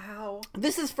 Oh, wow.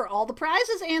 This is for all the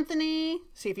prizes, Anthony.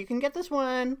 See if you can get this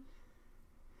one.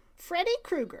 Freddy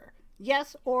Krueger,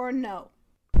 yes or no?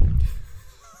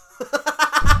 I'm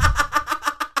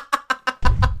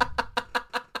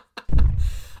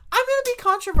gonna be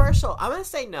controversial. I'm gonna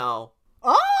say no.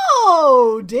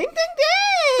 Oh, ding, ding,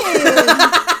 ding!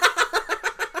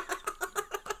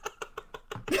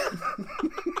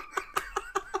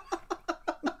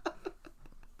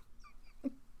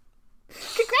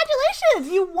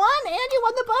 Congratulations! You won, and you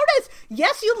won the bonus.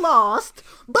 Yes, you lost,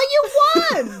 but you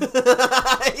won.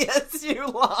 Yes, you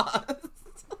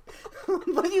lost.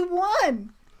 But you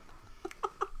won.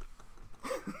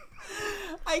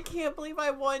 I can't believe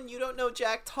I won. You don't know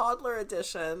Jack Toddler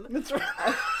edition. That's right.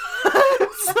 I'm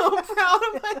so proud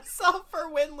of myself for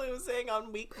win-losing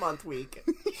on month week.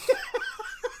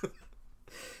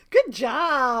 Good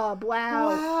job. Wow.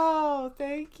 Wow,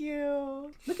 thank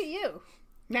you. Look at you.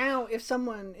 Now, if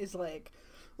someone is like,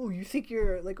 oh, you think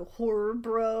you're like a horror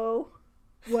bro?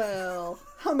 Well,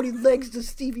 how many legs does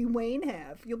Stevie Wayne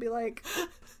have? You'll be like,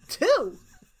 2.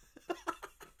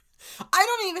 I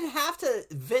don't even have to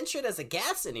venture it as a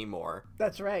guess anymore.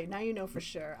 That's right. Now you know for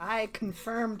sure. I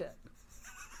confirmed it.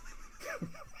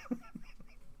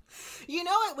 You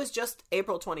know, it was just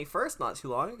April 21st not too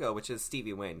long ago, which is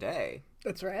Stevie Wayne Day.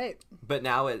 That's right. But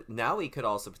now we could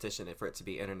also petition it for it to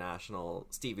be International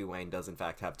Stevie Wayne Does In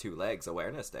Fact Have Two Legs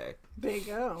Awareness Day. There you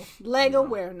go. Leg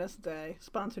Awareness Day,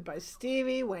 sponsored by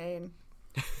Stevie Wayne.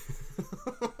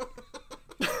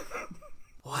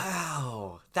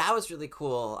 Wow, that was really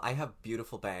cool. I have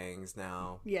beautiful bangs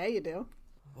now. Yeah, you do.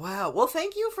 Wow. Well,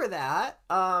 thank you for that.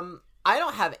 I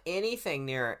don't have anything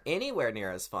anywhere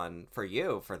near as fun for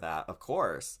you for that, of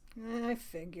course. I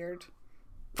figured.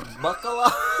 Buckle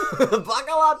up.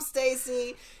 Buckle up,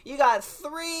 Stacy. You got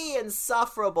 3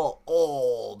 insufferable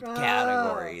old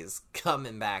categories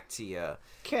coming back to you.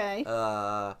 Okay.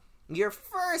 Your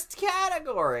first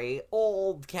category,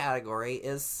 old category,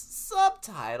 is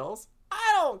subtitles.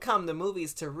 I don't come to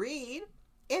movies to read,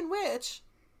 in which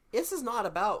this is not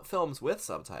about films with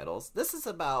subtitles. This is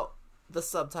about the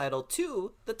subtitle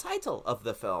to the title of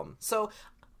the film. So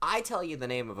I tell you the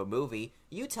name of a movie,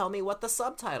 you tell me what the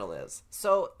subtitle is.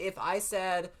 So if I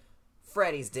said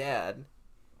Freddy's Dead,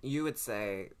 you would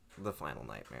say The Final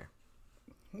Nightmare.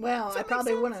 Well, I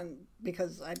probably wouldn't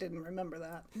because I didn't remember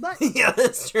that. But yeah,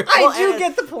 that's true. I do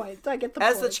get the point. I get the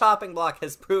point. As the chopping block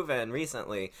has proven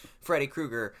recently, Freddy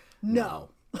Krueger, no.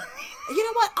 You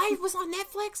know what? I was on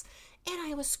Netflix and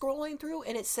I was scrolling through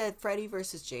and it said Freddy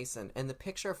versus Jason, and the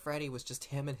picture of Freddy was just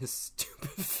him and his stupid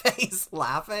face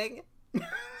laughing. And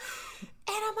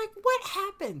I'm like, what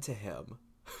happened to him?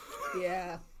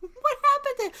 Yeah. What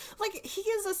happened to him? Like, he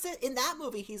is in that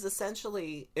movie, he's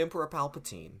essentially Emperor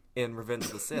Palpatine in Revenge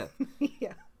of the Sith.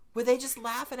 Yeah. Where they just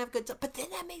laugh and have good time. But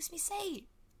then that makes me say,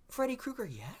 Freddy Krueger,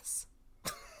 yes.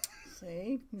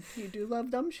 See? You do love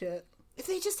dumb shit. If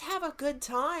they just have a good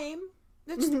time,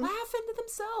 they just laugh into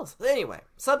themselves. Anyway,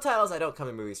 subtitles I don't come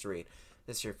in movies to read.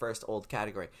 This is your first old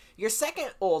category. Your second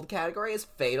old category is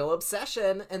Fatal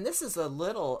Obsession, and this is a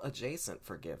little adjacent,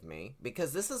 forgive me,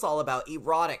 because this is all about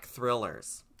erotic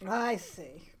thrillers. I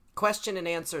see. Question and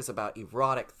answers about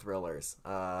erotic thrillers.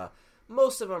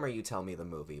 Most of them are you tell me the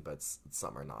movie, but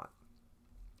some are not.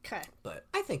 Okay. But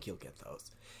I think you'll get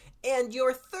those. And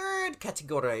your third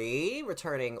category,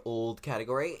 returning old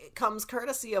category, comes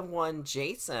courtesy of one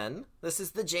Jason. This is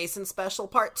the Jason Special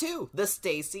Part 2, The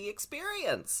Stacy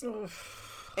Experience.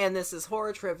 Oof. And this is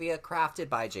horror trivia crafted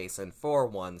by Jason for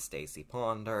one Stacy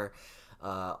Ponder.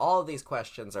 All of these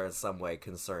questions are in some way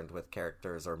concerned with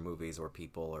characters or movies or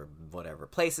people or whatever.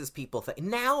 Places, people,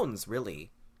 nouns, really,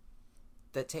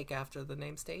 that take after the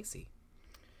name Stacy.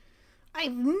 I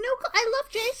love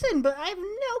Jason, but I have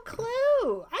no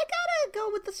clue. I gotta go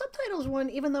with the subtitles one,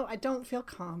 even though I don't feel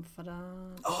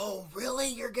confident. Oh, really?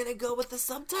 You're gonna go with the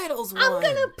subtitles one? I'm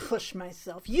gonna push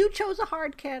myself. You chose a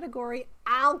hard category.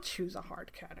 I'll choose a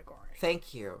hard category.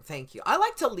 Thank you. I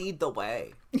like to lead the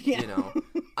way. Yeah. You know,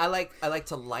 I like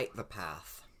to light the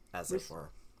path, as it were.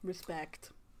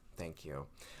 Respect. Thank you.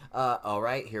 All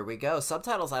right, here we go.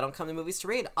 Subtitles. I don't come to movies to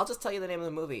read. I'll just tell you the name of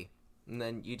the movie, and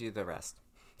then you do the rest.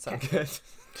 Sound good?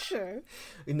 Sure.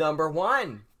 Number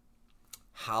 1,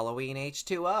 Halloween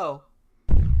H2O.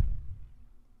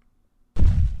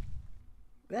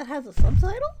 That has a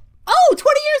subtitle? Oh,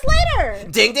 20 years later!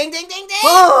 Ding, ding, ding, ding, ding!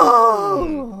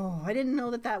 Oh, I didn't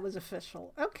know that was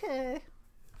official. Okay.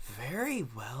 Very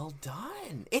well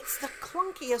done. It's the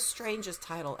clunkiest, strangest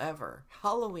title ever.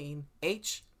 Halloween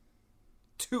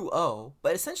H2O,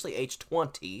 but essentially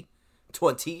H20,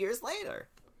 20 years later.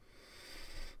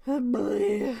 Oh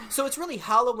boy. So it's really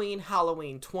Halloween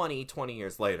 20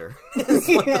 years later. Is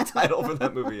what the title for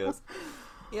that movie is.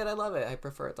 Yet I love it. I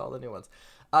prefer it to all the new ones.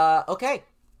 Okay.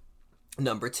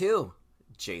 Number 2,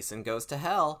 Jason Goes to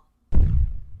Hell.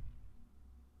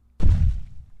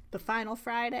 The Final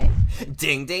Friday.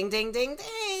 Ding, ding, ding, ding, ding.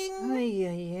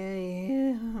 Yeah.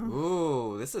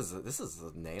 Ooh, this is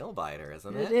a nail biter,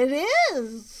 isn't it? It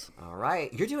is. All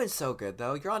right. You're doing so good,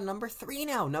 though. You're on number 3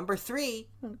 now. Number 3.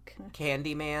 Okay.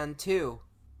 Candyman 2.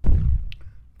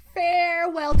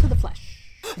 Farewell to the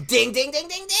Flesh. Ding, ding, ding,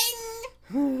 ding,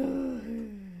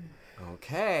 ding.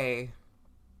 Okay.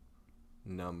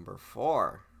 Number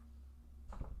 4.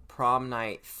 Prom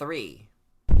Night 3.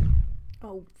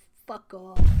 Oh, fuck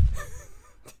off.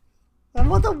 I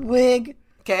want the wig.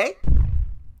 Okay.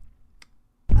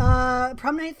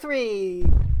 Prom Night 3.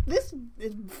 This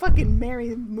is fucking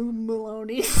Mary Moo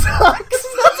Maloney sucks. That's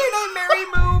her name, Mary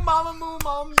Moo, Mama Moo,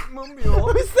 Mom Moo Mule.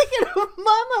 I was thinking of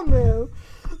Mama Moo.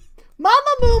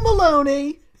 Mama Moo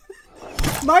Maloney.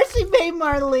 Marcy Bay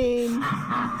Marlene.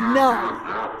 No.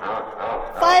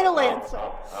 Final answer.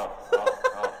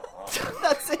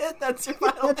 That's it? That's your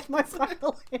final That's my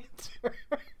final answer.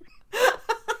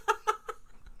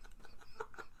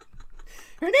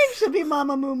 Her name should be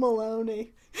Mama Moo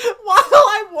Maloney. While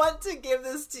I want to give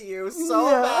this to you so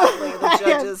No. badly, the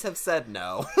judges have said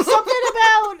no.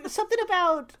 Something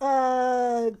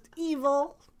about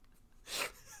evil.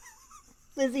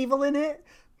 There's evil in it.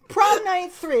 Prom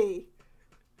Night 3.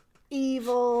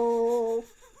 Evil.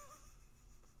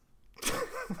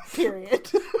 Period.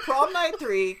 Prom Night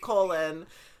 3,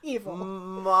 Evil.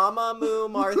 Mama Moo,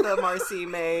 Martha, Marcy,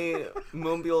 May,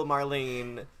 Moonbule,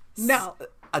 Marlene. No.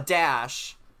 A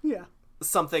dash. Yeah.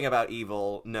 Something about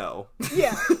evil. No.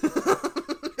 Yeah.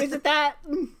 Is it that?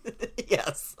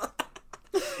 Yes.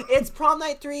 It's Prom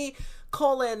Night 3,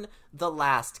 The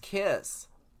Last Kiss.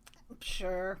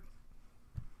 Sure.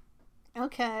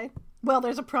 Okay. Well,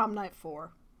 there's a Prom Night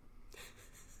 4.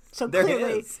 So There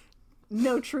clearly, is.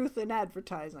 no truth in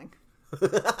advertising.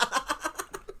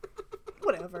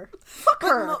 Whatever. Fuck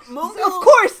her. Of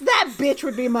course, that bitch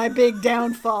would be my big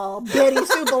downfall. Betty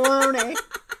Sue Baloney.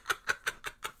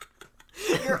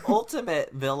 Your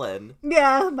ultimate villain.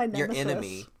 Yeah, my nemesis. Your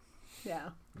enemy. Yeah.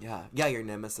 Yeah, your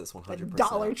nemesis, 100%.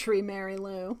 Dollar Tree Mary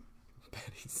Lou.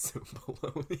 Betty Sue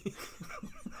Baloney.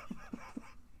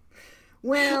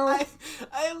 Well,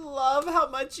 I love how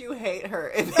much you hate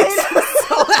her. It makes me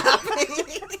so happy.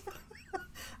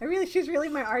 she's really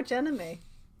my arch enemy.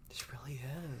 She really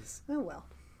is. Oh well.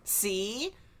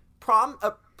 See?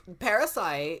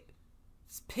 Parasite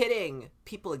is pitting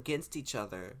people against each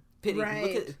other. Right.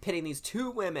 Look at pitting these two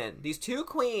women, these two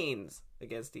queens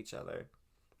against each other.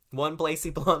 One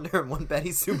Blasey Blunder and one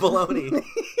Betty Sue Baloney.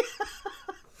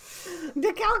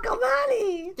 The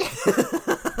Calcomani!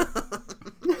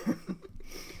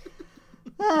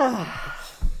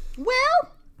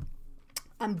 Well,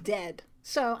 I'm dead.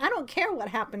 So I don't care what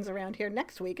happens around here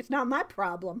next week. It's not my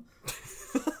problem.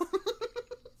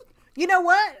 You know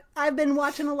what? I've been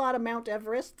watching a lot of Mount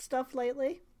Everest stuff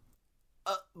lately.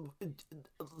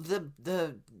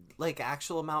 The like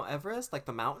actual Mount Everest, like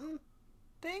the mountain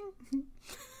thing?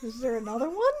 Is there another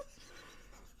one?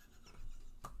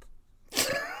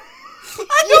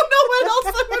 I don't know what else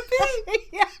it would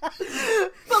be. Yeah.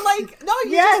 But like, no,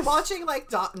 you're Yes. just watching like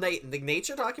the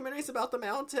nature documentaries about the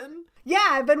mountain. Yeah,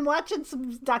 I've been watching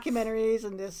some documentaries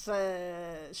and this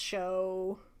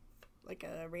show, like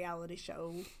a reality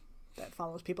show that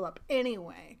follows people up.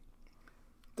 Anyway,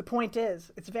 the point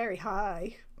is, it's very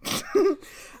high. I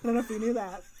don't know if you knew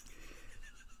that.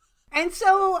 And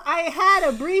so I had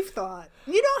a brief thought.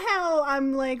 You know how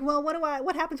I'm like, well,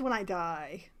 what happens when I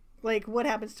die? Like, what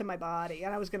happens to my body?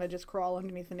 And I was going to just crawl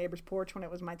underneath the neighbor's porch when it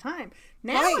was my time.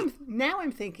 Now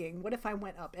I'm thinking, what if I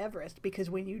went up Everest? Because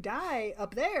when you die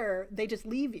up there, they just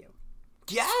leave you.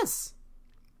 Yes.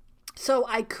 So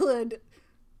I could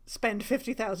spend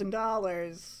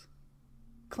 $50,000,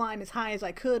 climb as high as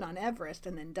I could on Everest,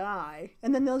 and then die.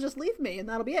 And then they'll just leave me, and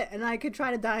that'll be it. And I could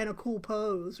try to die in a cool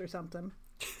pose or something.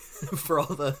 For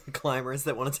all the climbers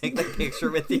that want to take that picture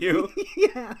with you.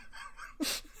 Yeah.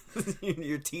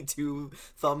 Your T2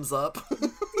 thumbs up.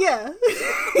 Yeah.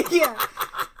 Yeah.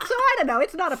 So I don't know.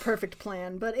 It's not a perfect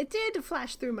plan, but it did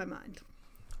flash through my mind.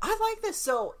 I like this.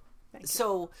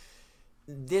 So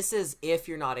this is if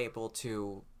you're not able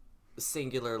to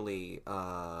singularly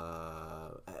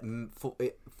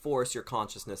force your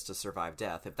consciousness to survive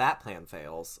death. If that plan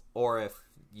fails, or if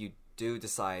you do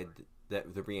decide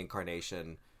that the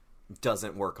reincarnation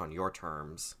doesn't work on your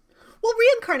terms. Well,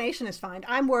 reincarnation is fine.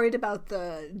 I'm worried about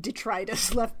the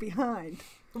detritus left behind.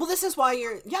 Well, this is why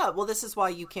this is why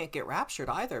you can't get raptured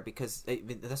either, because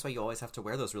that's why you always have to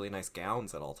wear those really nice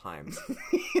gowns at all times.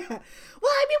 Yeah. Well,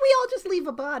 I mean, we all just leave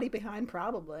a body behind,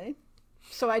 probably.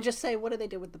 So I just say, what do they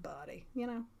do with the body? You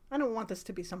know, I don't want this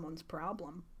to be someone's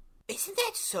problem. Isn't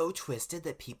that so twisted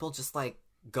that people just like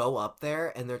go up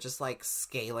there and they're just like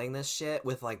scaling this shit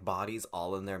with like bodies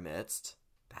all in their midst?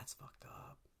 That's fucked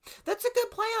up. That's a good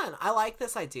plan. I like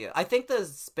this idea. I think the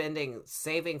saving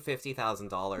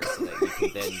 $50,000 so that you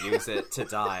can then use it to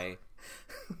die.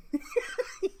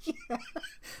 Yeah.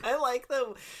 I like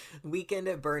the Weekend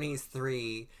at Bernie's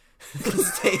 3.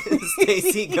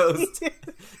 Stacy goes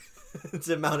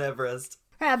to Mount Everest.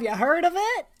 Have you heard of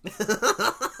it?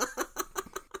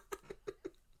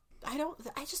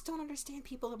 I just don't understand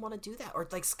people that want to do that, or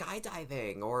like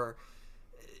skydiving, or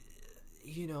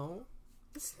you know,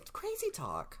 this crazy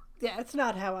talk. Yeah, it's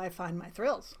not how I find my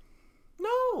thrills.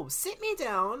 No, sit me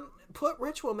down, put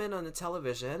Rich Woman on the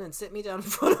television, and sit me down in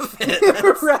front of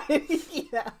it. Right?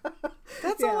 Yeah.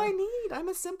 That's all I need. I'm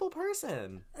a simple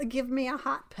person. Give me a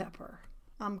hot pepper.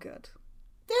 I'm good.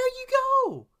 There you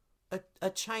go. A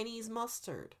Chinese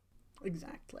mustard.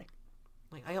 Exactly.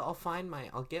 Like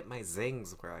I'll get my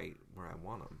zings where I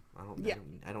want them.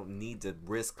 I don't need to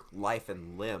risk life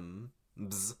and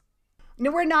limbs.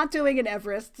 No, we're not doing an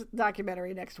Everest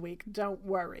documentary next week. Don't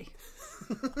worry.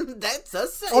 That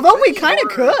does sound Although we pretty kind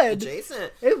of horror could.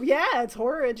 adjacent. Yeah, it's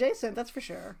horror adjacent, that's for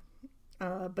sure.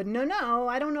 But no,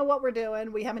 I don't know what we're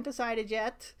doing. We haven't decided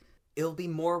yet. It'll be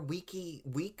more weeks.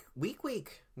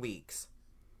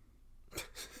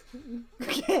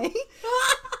 Okay.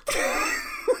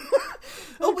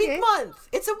 A week month.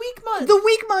 It's a week month. The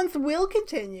week month will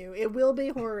continue. It will be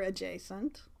horror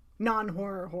adjacent,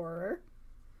 non-horror horror.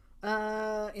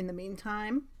 In the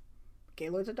meantime,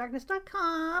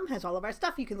 gaylordsofdarkness.com has all of our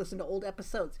stuff. You can listen to old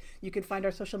episodes. You can find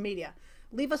our social media.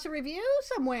 Leave us a review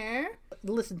somewhere.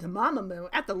 Listen to Mamamoo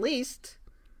at the least.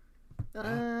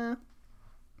 Okay.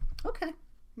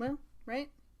 Well, right.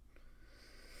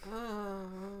 I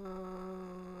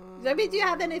mean, do you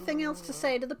have anything else to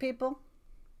say to the people?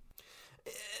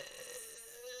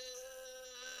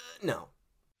 No.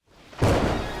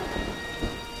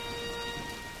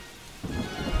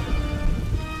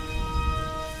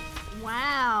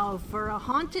 Wow, for a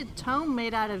haunted tome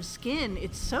made out of skin,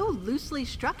 it's so loosely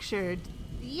structured,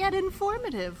 yet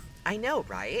informative. I know,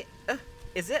 right?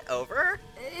 Is it over?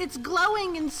 It's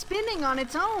glowing and spinning on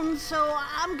its own, so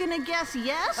I'm gonna guess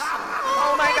yes?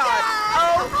 Oh my god!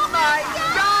 Oh my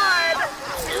god!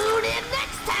 Tune in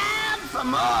next time for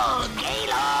more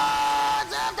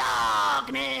Gaylords of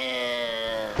Darkness.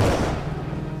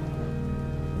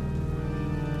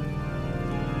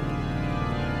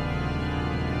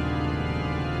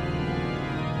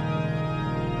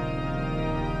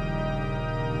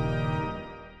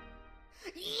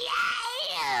 Yeah!